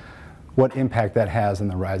impacting, what impact that has in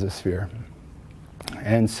the rhizosphere.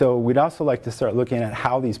 And so we'd also like to start looking at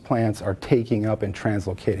how these plants are taking up and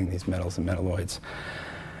translocating these metals and metalloids.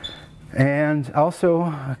 And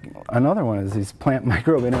also, another one is these plant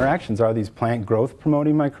microbe interactions. Are these plant growth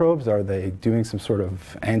promoting microbes? Are they doing some sort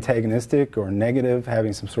of antagonistic or negative,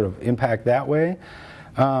 having some sort of impact that way?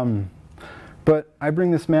 But I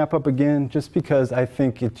bring this map up again just because I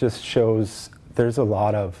think it just shows there's a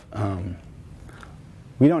lot of,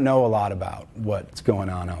 we don't know a lot about what's going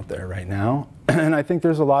on out there right now. And I think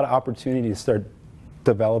there's a lot of opportunity to start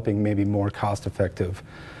developing maybe more cost-effective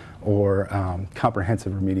or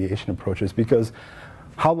comprehensive remediation approaches, because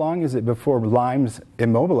how long is it before lime's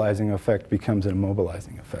immobilizing effect becomes an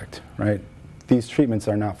immobilizing effect, right? These treatments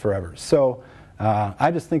are not forever. So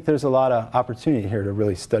I just think there's a lot of opportunity here to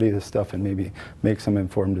really study this stuff and maybe make some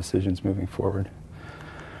informed decisions moving forward.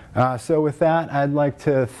 So with that, I'd like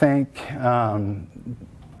to thank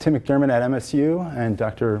Tim McDermott at MSU and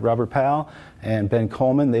Dr. Robert Powell and Ben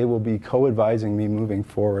Coleman. They will be co-advising me moving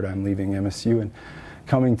forward. I'm leaving MSU and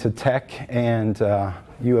coming to Tech and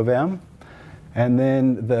U of M. And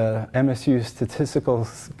then the MSU Statistical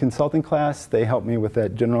Consulting class, they helped me with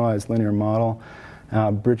that generalized linear model.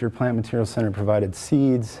 Bridger Plant Materials Center provided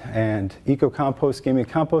seeds, and Eco Compost gave me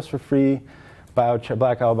compost for free.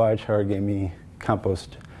 Black Owl Biochar gave me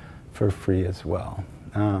compost for free as well.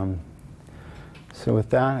 So with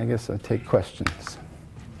that, I guess I'll take questions.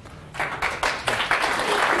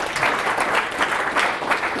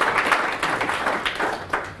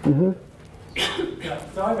 Mm-hmm. Yeah,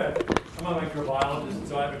 so I'm a microbiologist,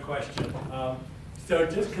 so I have a question. So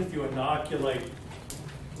just because you inoculate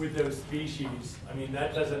with those species, I mean,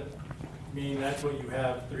 that doesn't mean that's what you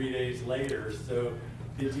have 3 days later. So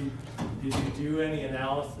did you do any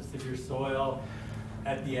analysis of your soil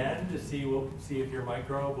at the end to see if your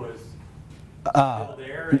microbe was still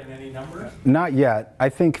there in any numbers? Not yet. I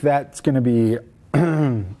think that's going to be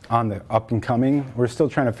on the up and coming. We're still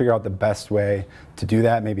trying to figure out the best way to do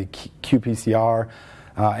that, maybe qPCR.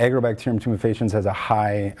 Agrobacterium tumefaciens has a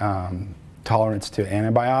high tolerance to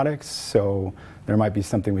antibiotics, so there might be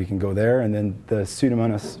something we can go there. And then the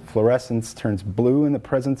Pseudomonas fluorescens turns blue in the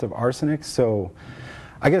presence of arsenic. So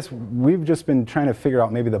I guess we've just been trying to figure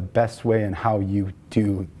out maybe the best way in how you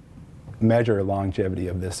do measure longevity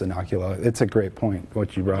of this inocula. It's a great point,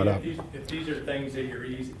 what you brought up. If these are things that you're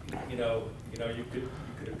easy, you could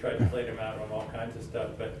have tried to plate them out on all kinds of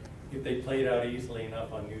stuff, but if they played out easily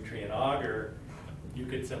enough on nutrient agar, you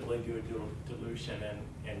could simply do a dilution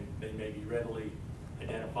and they may be readily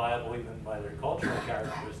identifiable even by their cultural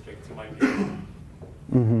characteristics. You might be able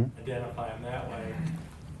to identify them that way.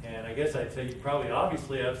 And I guess I'd say you probably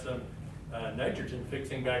obviously have some nitrogen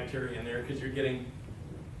fixing bacteria in there because you're getting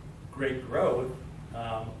great growth.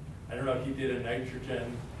 I don't know if you did a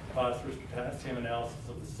nitrogen, phosphorus, potassium analysis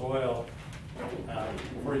of the soil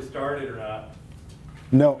before you started or not.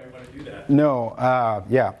 No. You might want to do that. No.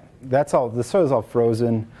 Yeah. That's all. The soil's all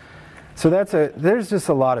frozen. So there's just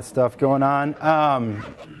a lot of stuff going on.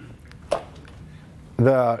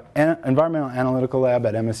 The Environmental Analytical Lab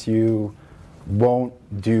at MSU won't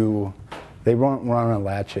run a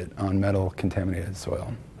latchet on metal contaminated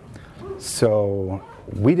soil. So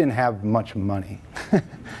we didn't have much money.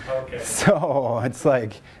 Okay. So it's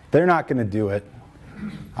like, they're not going to do it.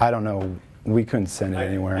 I don't know. We couldn't send it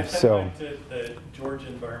anywhere. I sent So mine to the Georgia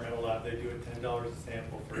Environmental Lab. They do it $10 a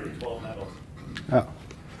sample for 12 metals. oh,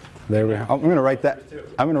 there we go. I'm going to write that.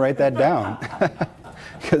 I'm going to write that down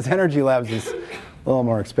because Energy Labs is a little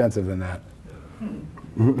more expensive than that.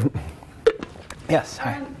 Yes.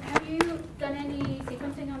 Hi. Have you done any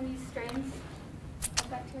sequencing on these strains of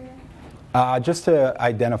bacteria? Just to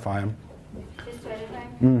identify them. Just to identify?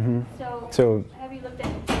 Mm-hmm. So have you looked at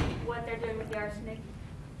what they're doing with the arsenic?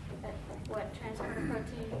 What transporter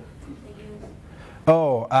protein they use?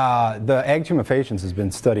 Oh, the ag tumefaciens has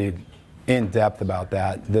been studied in depth about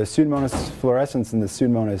that. The Pseudomonas fluorescens and the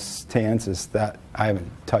Pseudomonas taiensis, that I haven't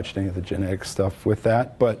touched any of the genetic stuff with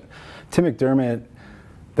that, but Tim McDermott,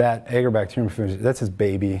 that Agrobacterium, that's his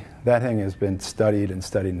baby. That thing has been studied and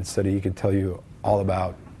studied and studied. He could tell you all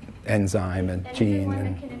about enzyme and gene. Is it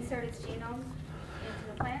one that can insert its genome into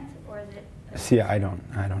the plant, or is it? See, I don't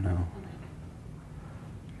know.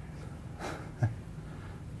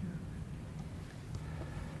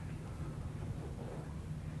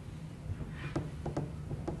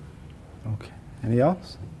 Okay. Any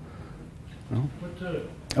else? No?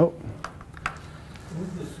 Oh.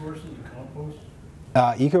 What's the source of the compost?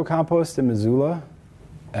 Eco-compost in Missoula.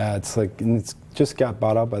 It's just got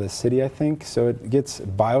bought out by the city, I think. So it gets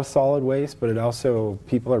biosolid waste, but it also,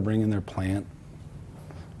 people are bringing their plant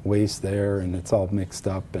waste there, and it's all mixed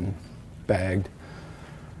up and bagged.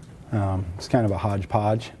 It's kind of a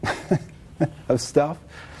hodgepodge of stuff.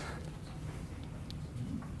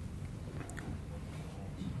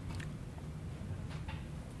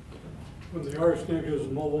 When the arsenic is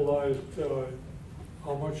mobilized,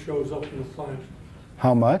 how much shows up in the plant?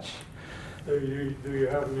 How much? Do you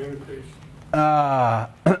have an increase?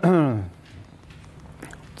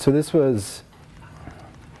 So this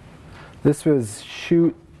was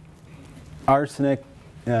shoot arsenic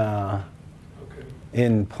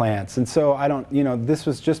in plants, and so I don't, this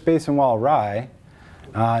was just based on wild rye,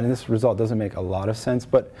 and this result doesn't make a lot of sense,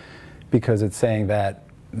 but because it's saying that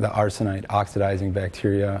the arsenite oxidizing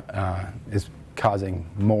bacteria is causing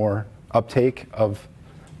more uptake of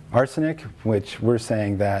arsenic, which we're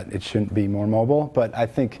saying that it shouldn't be more mobile, but I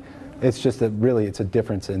think it's just that really it's a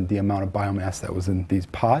difference in the amount of biomass that was in these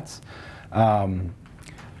pots.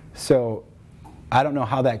 So I don't know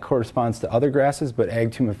how that corresponds to other grasses, but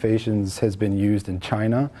ag tumefaciens has been used in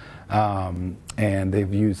China, and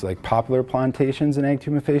they've used like poplar plantations in ag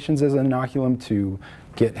tumefaciens as an inoculum to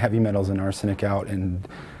get heavy metals and arsenic out. And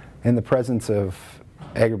in the presence of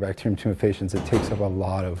Agrobacterium tumefaciens, it takes up a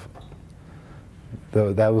lot of.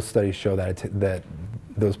 Those studies show that that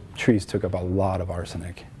those trees took up a lot of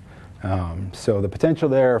arsenic. So the potential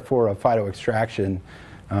there for a phytoextraction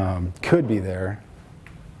could be there.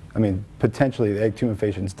 I mean, potentially the ag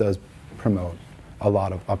tumefaciens does promote a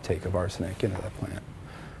lot of uptake of arsenic into that plant.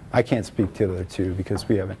 I can't speak to the other two because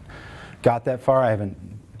we haven't got that far. I haven't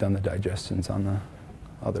done the digestions on the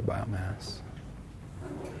other biomass.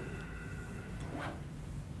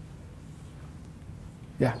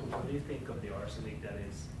 Yeah. So what do you think of the arsenic that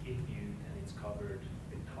is imbued and it's covered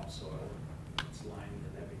in topsoil, it's lined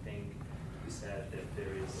and everything? You said that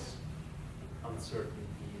there is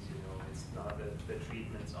uncertainties, it's not that the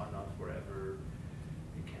treatments are not forever,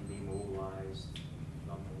 it can be mobilized,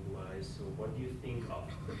 not mobilized. So what do you think of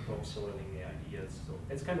the topsoiling ideas? So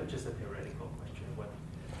it's kind of just a theoretical question.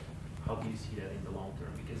 How do you see that in the long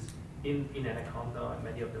term? Because in Anaconda,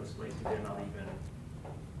 many of those places, they're not even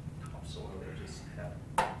topsoil, they just have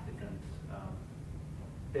different,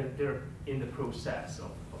 they're in the process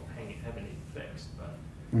of having it fixed, but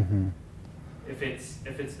Mm-hmm. if it's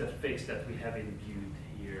the fix that we have in Butte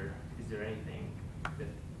here, is there anything that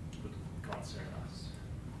would concern us?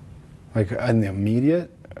 Like in the immediate,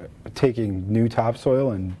 taking new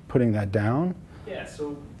topsoil and putting that down? Yeah,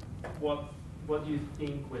 so what do you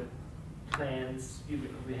think with plants,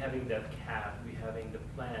 we having that cap, we having the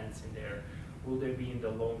plants in there, will there be in the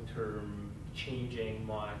long term changing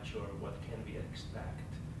much, or what can we expect?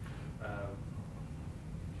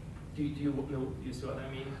 Do you know, you see what I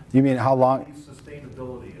mean? You mean how long?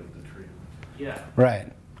 Sustainability of the treatment. Yeah. Right.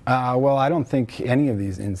 Well, I don't think any of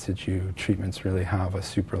these in situ treatments really have a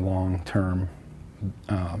super long-term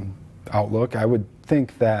outlook. I would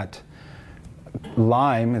think that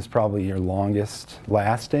lime is probably your longest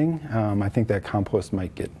lasting. I think that compost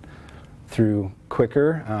might get through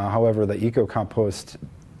quicker. However, the eco-compost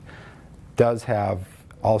does have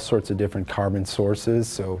all sorts of different carbon sources,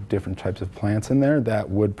 so different types of plants in there that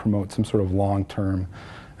would promote some sort of long-term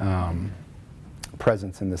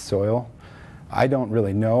presence in the soil. I don't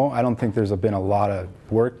really know. I don't think there's been a lot of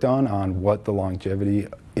work done on what the longevity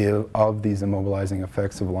of these immobilizing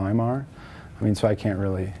effects of lime are. I mean, so I can't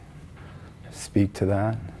really speak to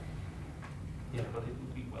that. Yeah, but it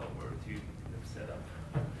would be well worth to set up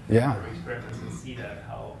Yeah. experiments and see that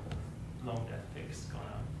how long that fix is gonna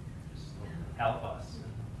just help us.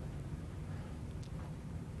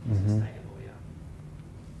 And Mhm. sustainable, yeah.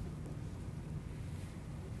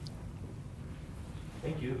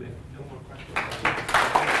 Thank you. If no more questions.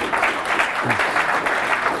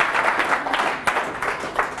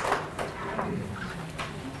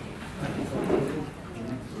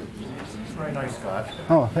 Very nice, Scott.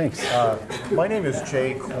 Oh, thanks. My name is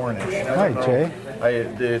Jay Cornish. Hi, Jay.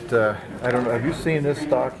 I don't know. Have you seen this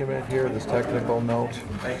document here? This technical note.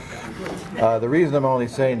 The reason I'm only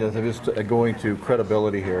saying this, I'm just going to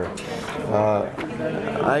credibility here.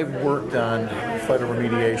 I've worked on phyto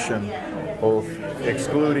remediation, both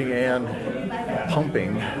excluding and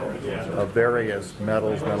pumping of various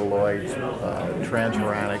metals, metalloids,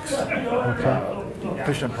 transuranics,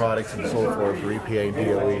 fission products, and so forth for EPA and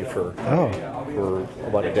DOE for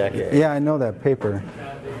about a decade. Yeah, I know that paper.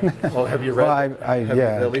 Oh, have you read? Well, it? I Have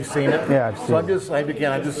yeah. you at least seen it? Yeah, I've seen So I'm it.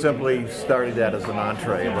 I'm just simply starting that as an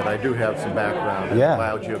entree, but I do have some background in Yeah.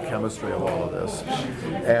 biogeochemistry of all of this,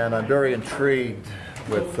 and I'm very intrigued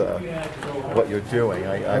with what you're doing.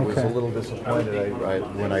 I was a Okay. little disappointed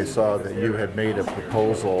when I saw that you had made a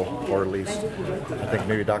proposal, or at least I think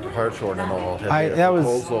maybe Dr. Hartshorn and all had made a that was-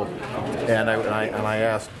 proposal, and I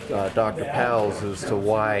asked Dr. Pals as to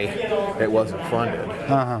why it wasn't funded.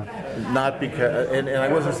 Not because, and I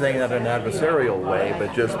wasn't saying that in an adversarial way,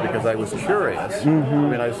 but just because I was curious. I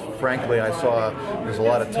mean, frankly, I saw there's a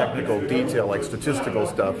lot of technical detail, like statistical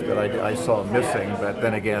stuff, that I saw missing. But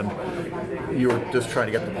then again, you were just trying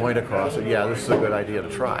to get the point across that, yeah, this is a good idea to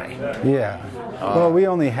try. Yeah. Well, we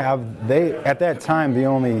only have, at that time, the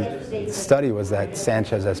only study was that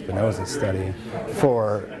Sanchez Espinosa study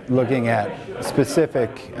for looking at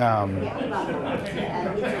specific,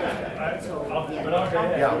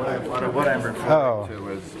 Yeah, what I'm referring to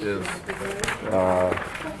is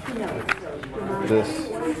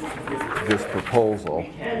this proposal.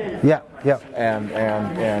 yeah, And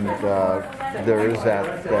there is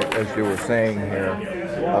that as you were saying here,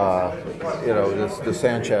 the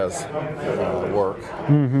Sanchez work.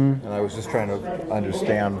 And I was just trying to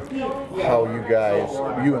understand how you guys,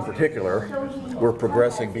 you in particular, were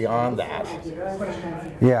progressing beyond that.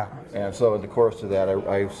 yeah. And so in the course of that,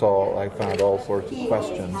 I found all sorts of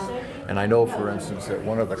questions. And I know, for instance, that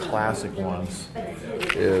one of the classic ones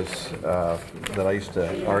is that I used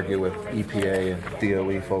to argue with EPA and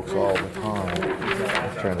DOE folks all the time.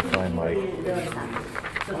 I'm trying to find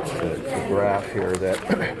the graph here, that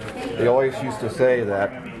they always used to say that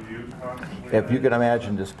if you can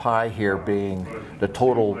imagine this pie here being the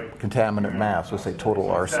total contaminant mass, let's say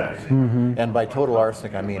total arsenic, and by total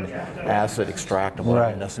arsenic I mean acid extractable.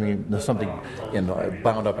 Right. I mean there's something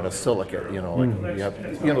bound up in a silicate, like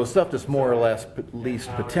you have, stuff that's more or less at least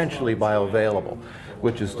potentially bioavailable,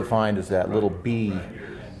 which is defined as that little B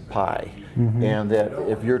pie. And that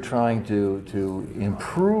if you're trying to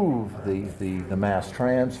improve the mass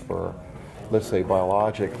transfer, let's say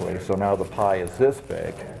biologically, so now the pie is this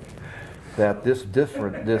big, that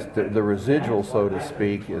the residual, so to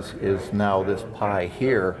speak, is now this pie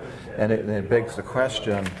here, and it begs the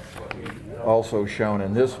question, also shown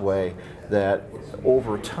in this way, that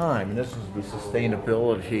over time, and this is the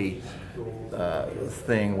sustainability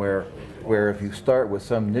thing, where where if you start with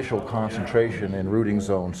some initial concentration in rooting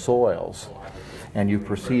zone soils and you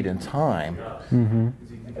proceed in time,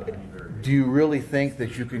 do you really think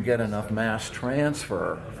that you can get enough mass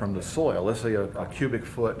transfer from the soil? Let's say a cubic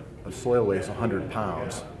foot of soil weighs 100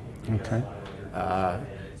 pounds. Okay.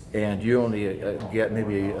 And you only get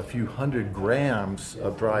maybe a few hundred grams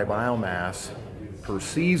of dry biomass per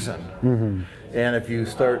season. And if you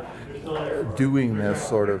start doing this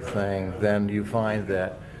sort of thing, then you find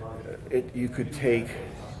that you could take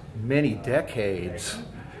many decades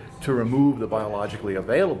to remove the biologically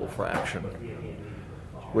available fraction,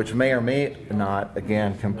 which may or may not,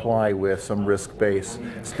 again, comply with some risk-based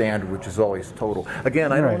standard, which is always total.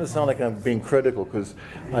 Again, I don't want to sound like I'm being critical, because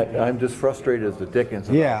I'm just frustrated as the dickens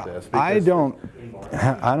about this. I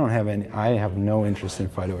have no interest in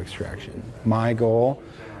phytoextraction. My goal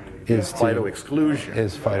is phytoexclusion.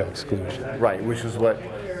 Is phytoexclusion. Right, which is what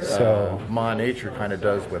Ma Nature kind of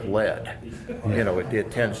does with lead. You know,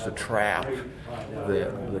 it tends to trap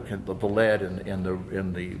the lead in the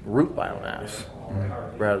root biomass,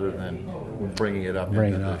 rather than bringing it up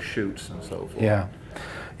into the shoots and so forth.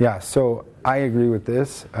 Yeah. So I agree with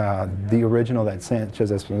this. The original that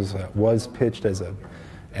Sanchez Espinosa was pitched as a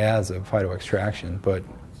phytoextraction, but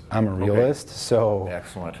I'm a realist, so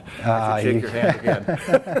excellent. I should shake your hand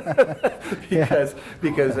again,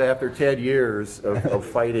 because after 10 years of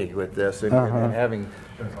fighting with this and having,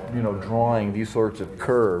 drawing these sorts of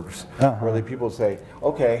curves, where the people say,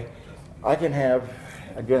 okay, I can have.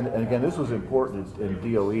 Again, this was important in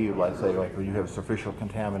DOE, let's say, like when you have superficial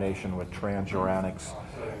contamination with transuranics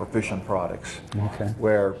or fission products,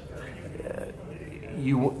 where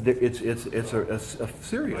it's a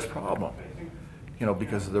serious problem,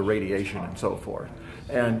 because of the radiation and so forth.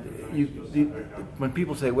 And when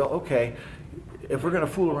people say, well, okay, if we're going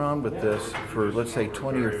to fool around with this for, let's say,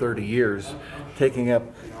 20 or 30 years, taking up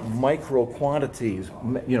micro quantities,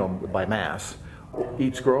 by mass,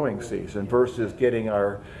 each growing season, versus getting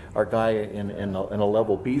our guy in a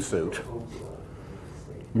level B suit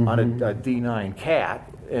on a D9 cat,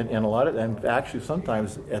 and actually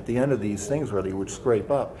sometimes at the end of these things where they would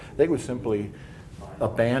scrape up, they would simply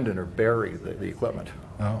abandon or bury the equipment.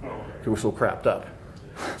 It was so crapped up.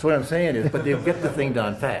 So what I'm saying is, but they get the thing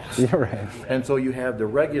done fast. You're right. And so you have the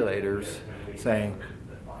regulators saying,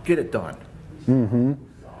 get it done.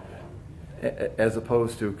 As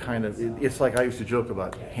opposed to it's like I used to joke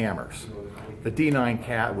about hammers. The D9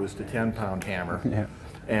 cat was the 10-pound hammer,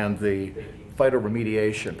 and the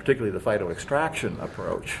phytoremediation, particularly the phytoextraction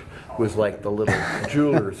approach, was like the little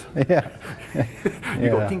jewelers. You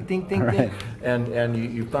go ding, ding, ding, ding, and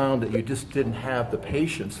you found that you just didn't have the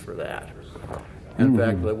patience for that. In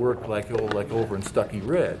fact, it worked like over in Stuckey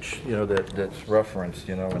Ridge, that's referenced,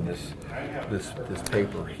 in this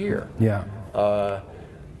paper here.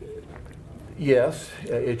 Yes,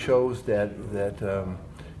 it shows that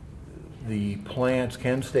the plants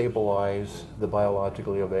can stabilize the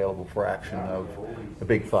biologically available fraction of the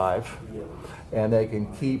Big Five, and they can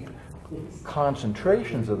keep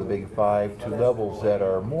concentrations of the Big Five to levels that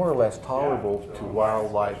are more or less tolerable to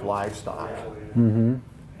wildlife, livestock.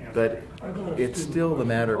 But it's still the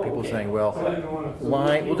matter of people saying, well,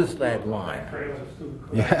 lime, we'll just add lime.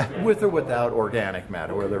 With or without organic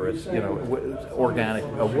matter, whether it's, organic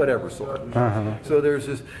of whatever sort. So there's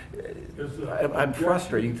this, I'm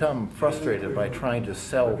frustrated, you can tell I'm frustrated by trying to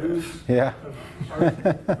sell this.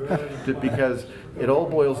 Because it all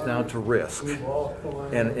boils down to risk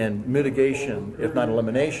and mitigation, if not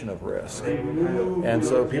elimination of risk. And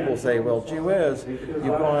so people say, well, gee whiz, you've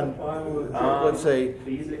gone, let's say,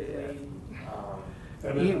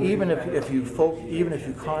 even if you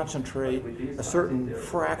concentrate a certain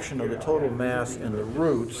fraction of the total mass in the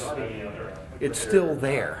roots, it's still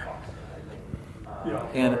there.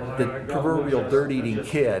 And the proverbial dirt-eating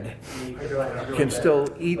kid can still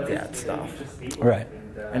eat that stuff. Right.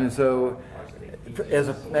 And so, as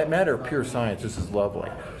a matter of pure science, this is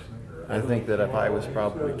lovely. I think that if I was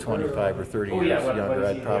probably 25 or 30 years younger,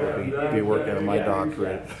 I'd probably be working on my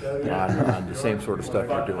doctorate on the same sort of stuff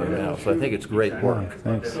you're doing now. So I think it's great work.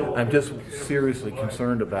 Thanks. I'm just seriously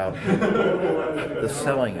concerned about the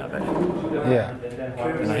selling of it.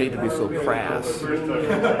 And I hate to be so crass. It's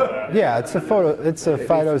a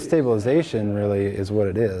phytostabilization, really, is what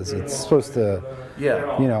it is. It's supposed to, have you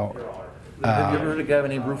ever heard of a guy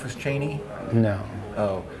named Rufus Cheney? No.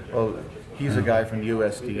 Oh, well, he's a guy from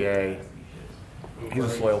USDA. He's a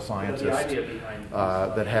soil scientist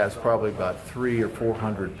that has probably about 300 or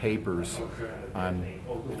 400 papers on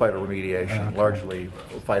phytoremediation, largely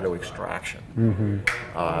phytoextraction.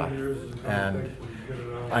 And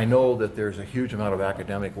I know that there's a huge amount of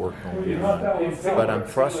academic work going on, but I'm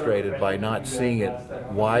frustrated by not seeing it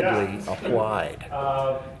widely applied.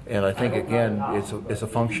 And I think, again, it's a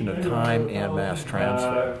function of time and mass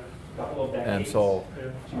transfer. And so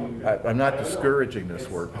I'm not discouraging this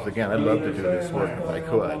work, because again, I'd love to do this work if I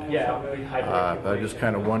could. But I'm just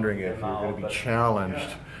kind of wondering if you're going to be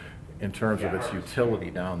challenged in terms of its utility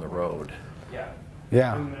down the road.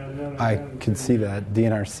 Yeah, I can see that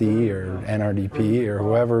DNRC or NRDP or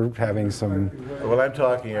whoever having some. Well, I'm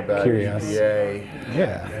talking about EPA.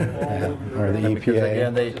 Yeah, or the Because EPA.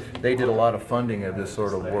 again, they did a lot of funding of this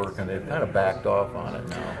sort of work, and they've kind of backed off on it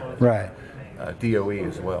now. Right. DOE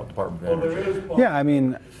as well, Department of Energy. Yeah, I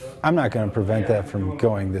mean, I'm not going to prevent that from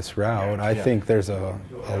going this route. I think there's a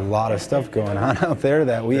lot of stuff going on out there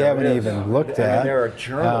that we haven't even looked at. I mean, there are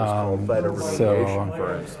journals called phytoremediation,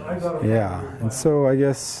 for instance. Yeah, and so I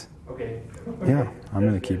guess, yeah, I'm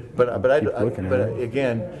going to keep. But looking at it.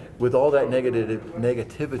 Again, with all that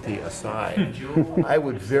negativity aside, I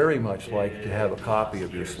would very much like to have a copy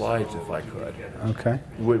of your slides if I could. Okay.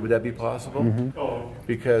 Would that be possible?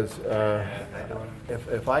 Because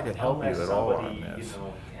if I could help you at all on this,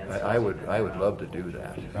 I would love to do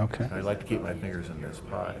that. Okay. I'd like to keep my fingers in this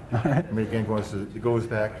pie. I mean, again, it goes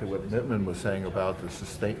back to what Mittman was saying about the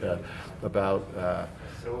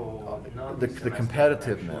the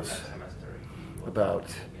competitiveness, about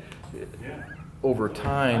over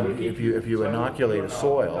time, if you inoculate a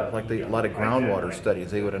soil, like a lot of groundwater studies,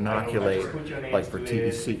 they would inoculate, like for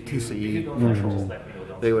TCE control,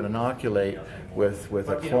 they would inoculate with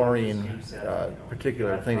a chlorine,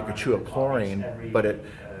 particular thing that could chew up chlorine, but it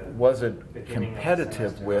wasn't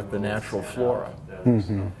competitive with the natural flora.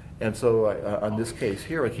 And so on this case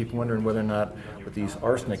here, I keep wondering whether or not with these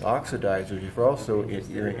arsenic oxidizers,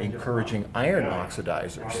 you're encouraging iron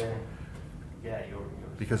oxidizers.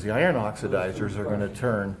 Because the iron oxidizers are going to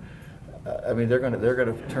turn, they're going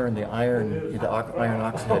to turn the iron into iron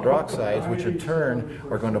oxide hydroxides, which in turn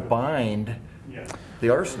are going to bind the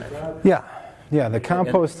arsenic. Yeah, the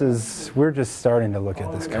compost we're just starting to look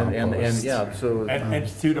at this compost. And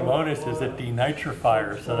Pseudomonas is a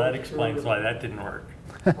denitrifier, so that explains why that didn't work.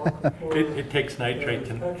 It takes nitrate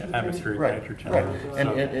to atmospheric nitrogen. Right.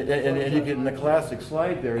 And you get in the classic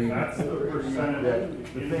slide there, that the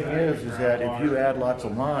thing is that if you add lots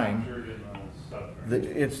of lime,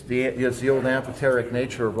 it's the old amphoteric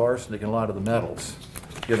nature of arsenic in a lot of the metals.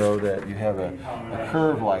 You know, that you have a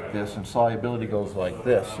curve like this and solubility goes like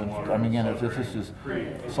this. And I mean, again, if this is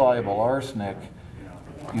soluble arsenic,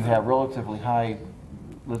 you have relatively high,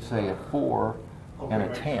 let's say a 4 and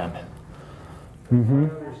a 10.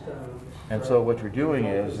 And so what you're doing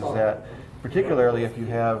is that, particularly if you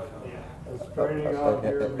have a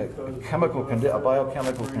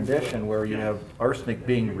biochemical condition where you have arsenic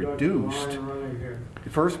being reduced,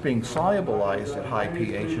 first being solubilized at high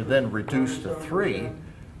pH and then reduced to 3,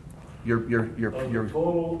 you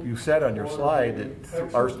said on your slide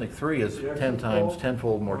that arsenic 3 is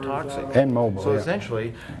 10-fold more toxic. And mobile. So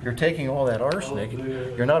essentially, you're taking all that arsenic,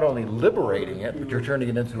 you're not only liberating it, but you're turning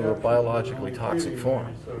it into a biologically toxic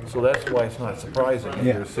form. So that's why it's not surprising that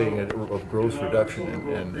you're seeing a gross reduction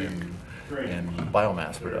in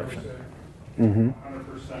biomass production.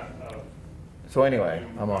 So anyway,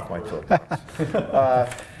 I'm off my soapbox.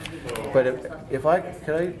 But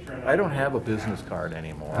I don't have a business card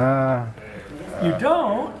anymore. You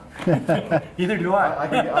don't? Neither do I. I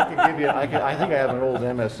can give you. I think I have an old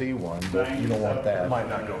MSE one, but you don't want that. Might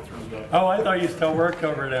not go through. Oh, I thought you still worked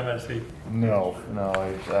over at MSC. No.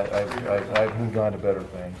 I've moved on to better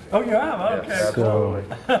things. Oh, you have? Okay. Yes, absolutely.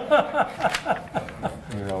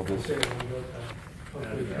 You know, this.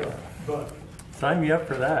 Sign me up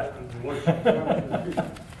for that.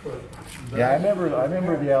 Yeah, I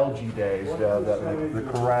remember the algae days, the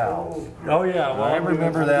corrals. Oh yeah, well, I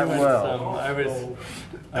remember that well. I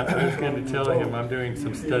was going to tell him I'm doing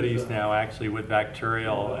some studies now, actually, with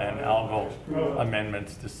bacterial and algal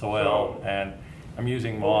amendments to soil, and I'm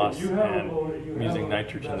using moss and I'm using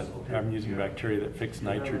nitrogen. I'm using bacteria that fix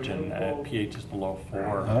nitrogen at pHs below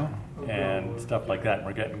 4 and stuff like that. And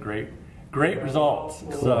we're getting great results.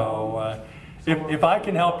 So. If I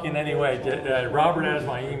can help you in any way, Robert has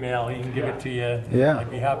my email. He can give it to you. Yeah.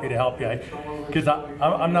 I'd be happy to help you. Because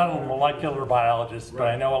I'm not a molecular biologist, but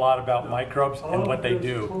I know a lot about microbes and what they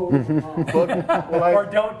do. Or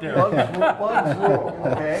don't do. Bugs rule,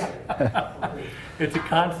 okay? it's a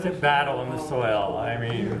constant battle in the soil. I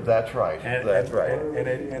mean, That's right. and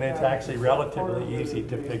it's actually relatively easy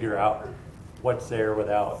to figure out what's there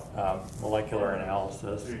without molecular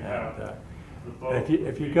analysis. And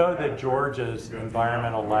if you go to Georgia's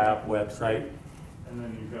Environmental Lab website, And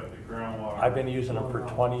then you've got the groundwater. I've been using them for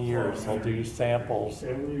 20 years. They'll do samples,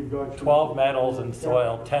 And you've got 12 metals in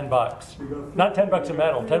soil, $10. Not $10 a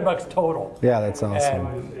metal, $10 total. Yeah, that's awesome.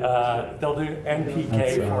 And they'll do NPK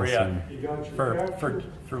That's for awesome. you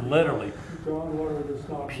for literally groundwater that's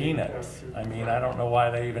not. peanuts. I mean, I don't know why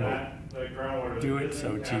they even do it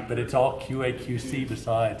so cheap, but it's all QA/QC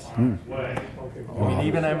besides. I mean,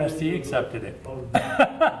 even MSC accepted it.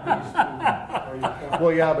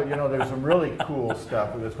 Well, yeah, but you know, there's some really cool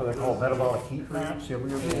stuff. That's what they call metabolic heat maps. I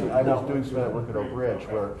was doing some of that work at Oak Ridge,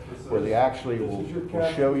 where they actually will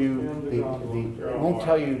show you it won't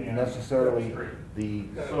tell you necessarily the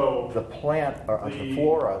plant or the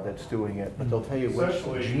flora that's doing it, but they'll tell you which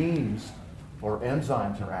genes or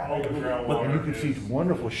enzymes are active. And you can see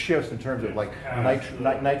wonderful shifts in terms of like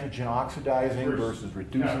nitrogen oxidizing versus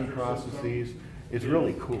reducing processes. It's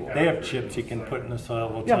really cool. They have chips you can put in the soil.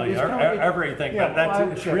 Will Yeah, tell you it's kind of- everything, yeah, but that's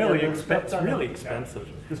well, it's yeah, really it's really expensive.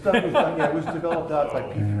 The stuff was done, yeah, it was developed out by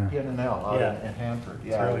PNNL out Yeah. in Hanford.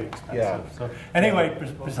 It's Yeah, really expensive. yeah. So anyway,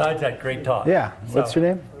 besides that, great talk. Yeah. What's your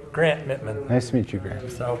name? Grant Mittman. Nice to meet you,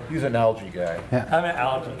 Grant. So He's an algae guy. I'm an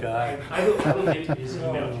algae guy. I will get his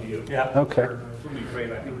email to you. Yeah. Okay. It would be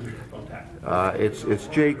great, I think, to contact. It's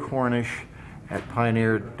Jay Cornish at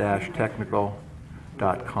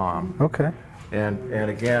pioneer-technical.com. Okay. And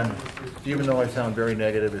again, even though I sound very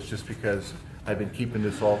negative, it's just because I've been keeping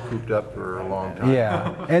this all cooped up for a long time.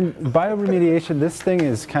 Yeah. And bioremediation, this thing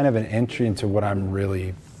is kind of an entry into what I'm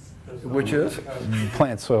really Which is?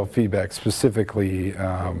 plant soil feedback, specifically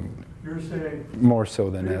You're saying. more so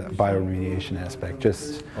than a bioremediation aspect.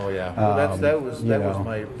 Just Oh yeah. Well,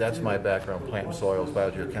 that's my background, plant and soils,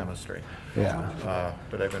 biogeochemistry. yeah.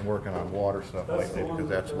 But I've been working on water stuff lately because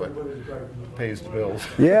that's what pays the bills.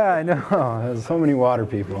 Yeah, I know. There's so many water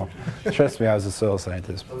people. Trust me, I was a soil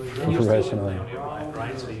scientist professionally.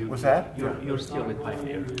 Right, so What's that? You're still with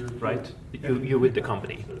Pioneer, right? You're with the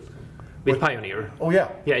company, with Pioneer. Oh yeah.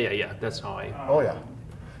 Yeah. That's how I. Oh yeah.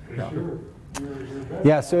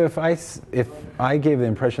 Yeah, so if I gave the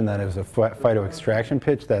impression that it was a phyto extraction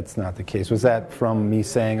pitch, that's not the case. Was that from me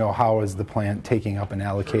saying, oh, how is the plant taking up and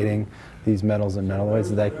allocating these metals and metalloids?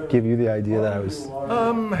 Did that give you the idea that I was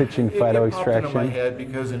pitching phyto It popped into my extraction? head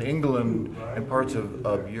because in England and parts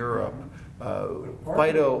of Europe,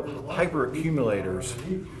 phyto hyperaccumulators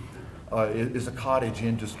is a cottage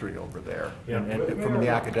industry over there, and from the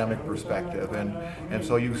academic perspective, and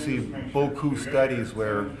so you see beaucoup studies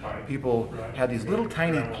where people have these little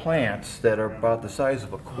tiny plants that are about the size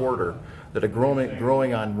of a quarter that are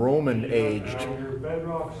growing on Roman-aged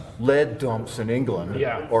lead dumps in England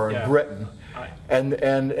or in Britain,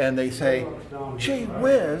 and they say, gee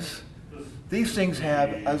whiz, these things have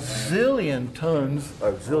a zillion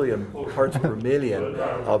parts per million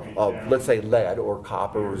of, let's say, lead or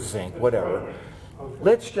copper or zinc, whatever.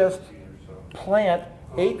 Let's just plant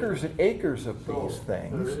acres and acres of these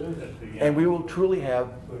things, and we will truly have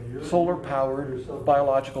solar-powered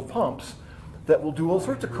biological pumps that will do all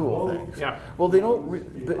sorts of cool things. Yeah. Well, they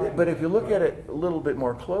don't, but if you look at it a little bit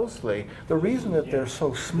more closely, the reason that they're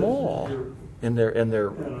so small in their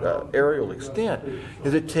aerial extent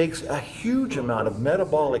is it takes a huge amount of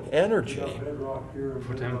metabolic energy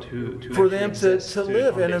For them to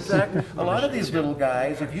live. And in fact, a lot of these little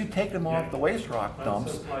guys, if you take them off the waste rock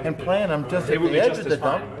dumps and plant them just they at would the be edge just of the as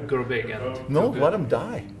dump, fine, grow big and no, let them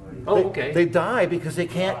die. Oh, okay. They die because they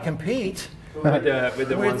can't compete with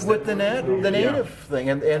the ones with the native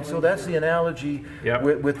thing, and so that's the analogy Yep.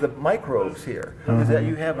 with the microbes here, is that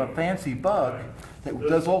you have a fancy bug that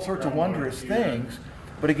does all sorts of wondrous things,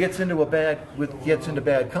 but it gets into bad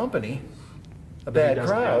company, a bad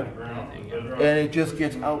crowd, and it just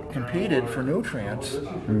gets out competed for nutrients,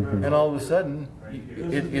 and all of a sudden,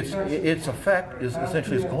 its effect is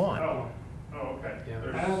essentially gone.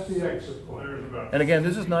 At the exit point. And again,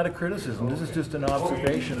 this is not a criticism. This is just an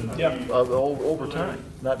observation of over time.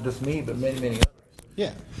 Not just me, but many others.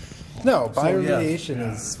 Yeah. No, So,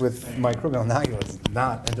 bioremediation is with microbial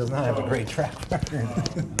nocula it does not have a great track record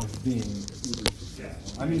of being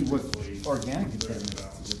successful. I mean, with organic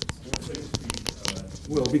contaminants.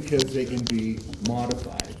 Well, because they can be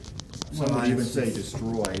modified. Some would even say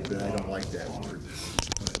destroyed, but I don't like that word.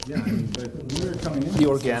 Yeah, I mean, but we're coming in. The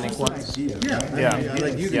organic ones? Yeah.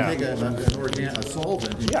 Like you can take a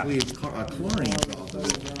solvent and create a chlorine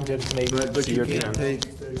solvent. Just make But you can't take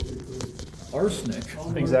arsenic.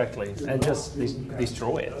 Exactly, and just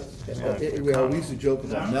destroy it. Well, we used to joke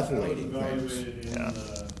about methylating things, Yeah.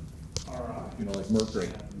 you know, like mercury,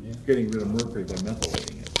 getting rid of mercury by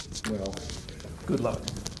methylating it. Well, Good luck.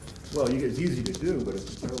 it's easy to do, but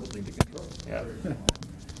it's a terrible thing to control. Yeah.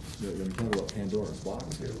 When you talk about Pandora's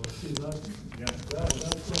box here.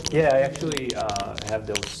 Yeah, I actually have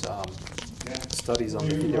those studies on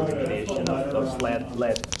the elimination of those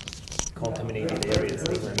lead contaminated areas.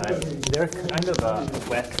 And they're kind of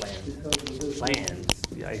wetland plants.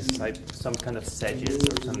 I cite some kind of sedges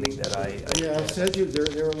or something that I sedges,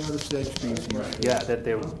 there are a lot of sedge species. yeah, that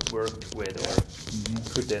they worked with or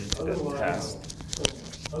couldn't test.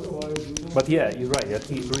 But yeah, you're right. They're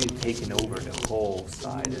really taking over the whole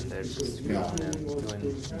side, and they're just going and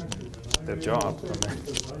doing their job from it.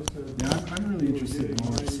 Yeah, I'm really interested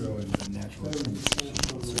more so in the natural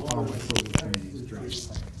accumulation. So how my solar community is drying.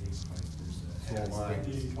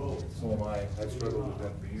 So am I. I struggled with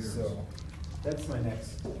that for years. So that's my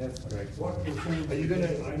next Are you gonna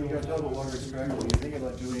talk about water extraction? Are you thinking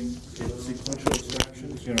about doing sequential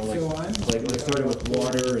extractions? You know, like starting with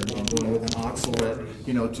water and you know, with an oxalate,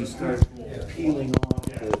 you know, to start peeling off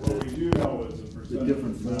the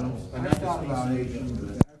different forms. I've thought about it.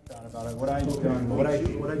 What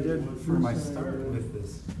I did for my start with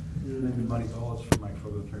this, maybe money dollars for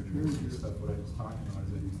microbial characteristics stuff. What I was talking about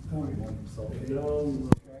is I used ammonium sulfate.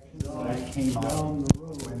 I came out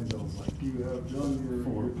in those like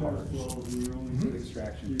 4 parts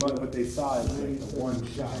extraction. But what they saw is like the one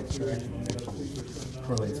shot extraction actually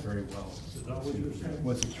correlates very well to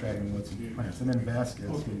what's extracting and what's in plants. And then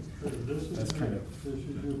baskets, that's kind of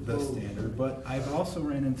the standard. But I've also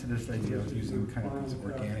ran into this idea of using kind of these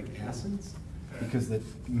organic acids because it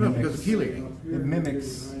mimics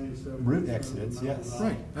root exudates, yes.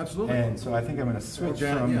 Right, absolutely. And so I think I'm going to switch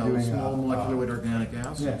from doing small molecular weight organic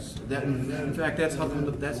acids. Yes. That, in fact, that's how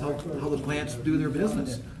the plants do their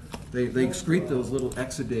business. They excrete those little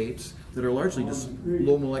exudates that are largely just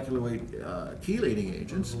low molecular weight chelating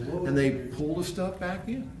agents, and they pull the stuff back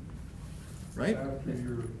in. Right?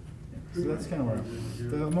 So that's kind of where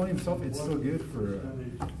the ammonium sulfate's still good for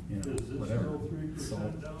whatever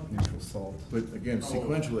salt, neutral salt. But again,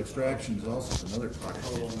 sequential extraction is also another product.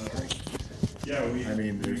 I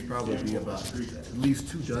mean, there's probably about at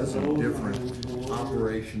least 24 different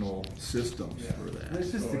operational systems for that.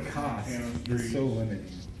 It's just the cost is so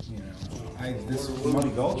limiting. You know, this Muddy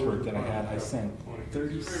Gulch work that I had, I sent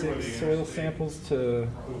 36 soil samples to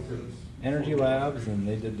Energy Labs, and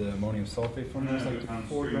they did the ammonium sulfate for me. It was like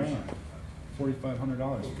 $4,000,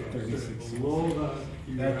 $4,500 for 36.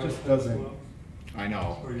 That just doesn't. I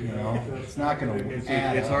know. You know, it's not going to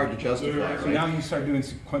add. It's hard to justify. So now you start doing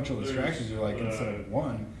sequential extractions. You're like, instead of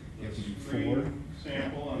 1, you have to do 4.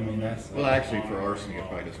 I mean, that's. Well, actually, for arsenic, it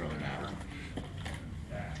probably doesn't really matter.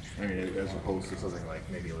 I mean, as opposed to something like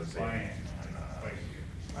maybe, let's say, I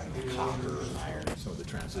don't know, copper and iron, some of the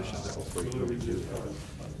transitions that will really do.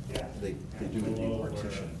 They do indeed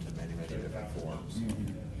partition to many, many different forms.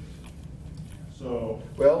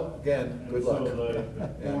 Well, again, good luck.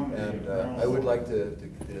 And I would like to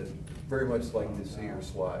very much like to see your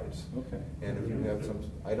slides. Okay. And if you have some,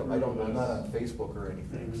 I'm not on Facebook or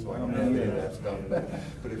anything, so I don't have any of that stuff.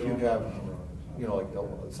 But if you have, you know, like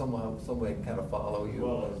somebody kind of follow you,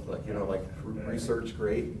 like, you know, like Research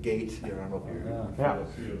Gate, you know, I don't know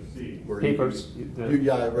if you're. Papers. We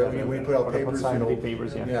put out papers. Scientific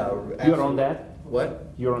papers, yeah. Yeah. You're on that? What?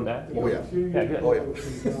 You're on that? Oh, yeah. Yeah, good. Oh, yeah.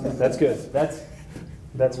 That's good.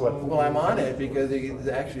 That's what. Well, I'm on it because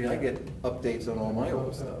actually I get updates on all my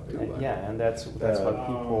old stuff. Yeah, and that's what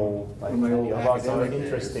people like my many old of us are academic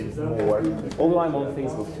interested more. Although I'm on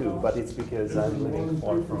Facebook too, but it's because I'm living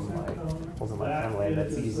far from my family, and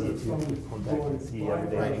that's easy to keep contact and see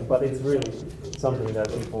everything. But it's really something that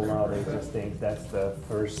people nowadays just think that's the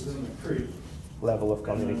first level of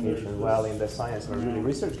communication. While in the science where really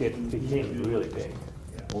research became really big.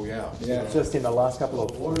 Oh, yeah. Just in the last couple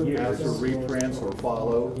of years. After reprints or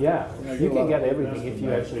follow. Yeah, you can get everything if you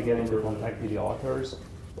actually get into contact with the authors.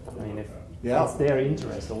 I mean, if it's their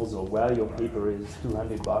interest also. Well, your paper is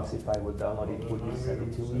 $200. If I would download it, would you send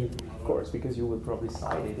it to me? Of course, because you would probably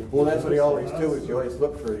cite it. Well, that's what you always do. Is you always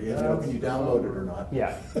look for it. You know, can you download it or not?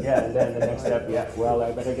 Yeah, and then the next step, well,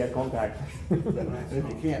 I better get contact. And if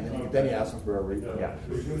you can't, then you ask them for a reprint. Yeah,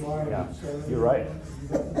 you're right.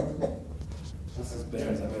 This is bad. I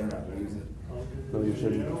better not lose it. No, you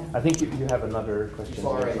shouldn't. I think you have another question.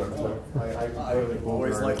 Sorry. I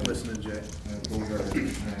always like listening, Jay.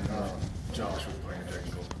 Josh with Playing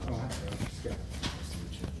Technical.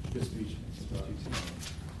 Good speech.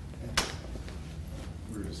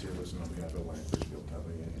 We were just here listening on behalf of Atlantic Bridgefield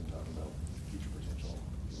Company and talking about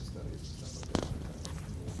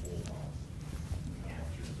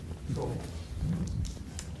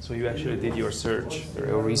So you actually did your search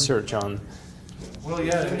or research on. Well,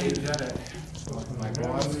 yeah, my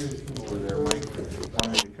boss over there, Mike,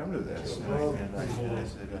 wanted me to come to this, and I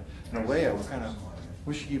said, in a way, I kind of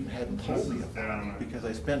wish you hadn't told me about it, because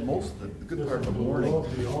I spent most of the good part of the morning,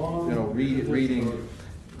 reading,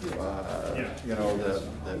 the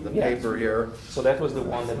paper here. So that was the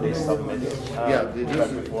one that they submitted.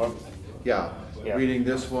 Yeah, reading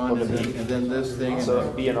this one, and then this thing.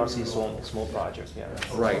 So BNRC small project, yeah.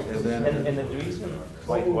 Right, and then. And the reason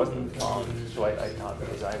why it wasn't found, so I thought,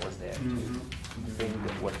 because I was there, I think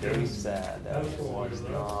that what they said that was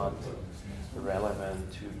not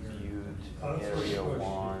relevant to Area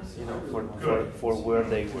 1, for where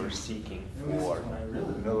they were seeking for.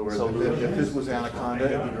 In other words, if this was Anaconda,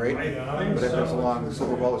 it'd be great, but if it's along the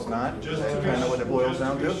Silver Bowl, it's not. That's kind of what it boils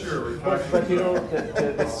down to. But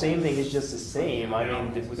the same thing is just the same. I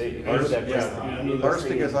mean, they would have just.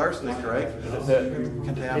 Arsenic is arsenic, right?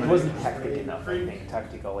 It wasn't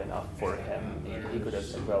tactical enough for him. He could have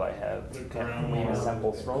said, well, I have maybe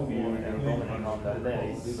samples from you and from Anaconda, and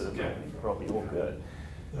then he would have probably all good.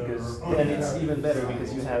 Because then it's even better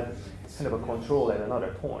because you have kind of a control at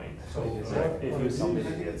another point. So if you submit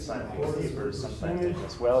it at scientific papers, sometimes they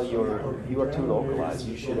just, well, you are too localized.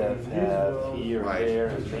 You should have here and there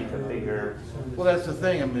and make it bigger. Well, that's the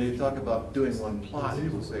thing. I mean, you talk about doing one plot,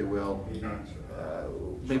 people say, well,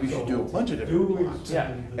 maybe you should do a bunch of different plots.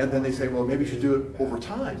 Yeah. And then they say, well, maybe you should do it over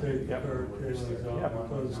time. Yep.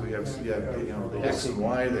 So you have the X and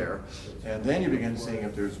Y there, and then you begin seeing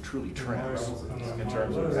if there's truly trends in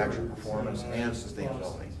terms of actual performance and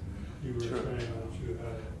sustainability.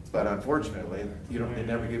 But unfortunately, they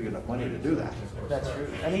never give you enough money to do that. That's true.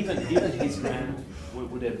 And even his grant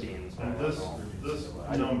would have been.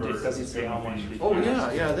 I don't know. Does it say how much? Oh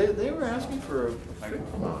yeah. They were asking for a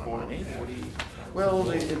money. Well,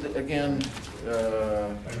 again.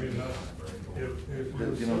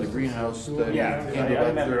 The greenhouse study came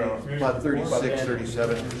about 36,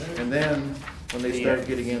 37, and then when they start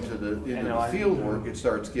getting into the field work, it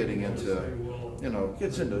starts getting into,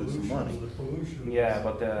 gets into some money. Yeah,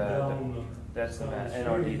 but that's the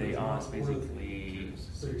NRD they asked basically.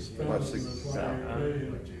 What's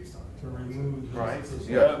right?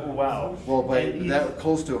 Yeah. Wow. Well, but that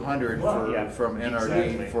close to 100 from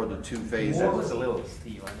NRD for the 2 phases. That was a little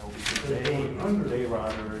steep, I know, because they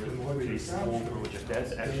run a really small project.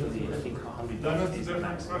 That's actually, I think, $100 is the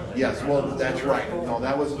maximum. Yes, well, that's right. No,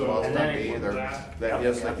 that wasn't well done either.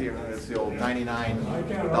 It's the old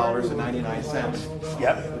 $99.99.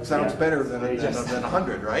 Yep. It sounds better than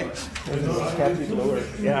 100, right?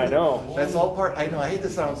 Yeah, I know. That's all part. I know. I hate to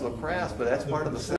sound so crass, but that's part of the system.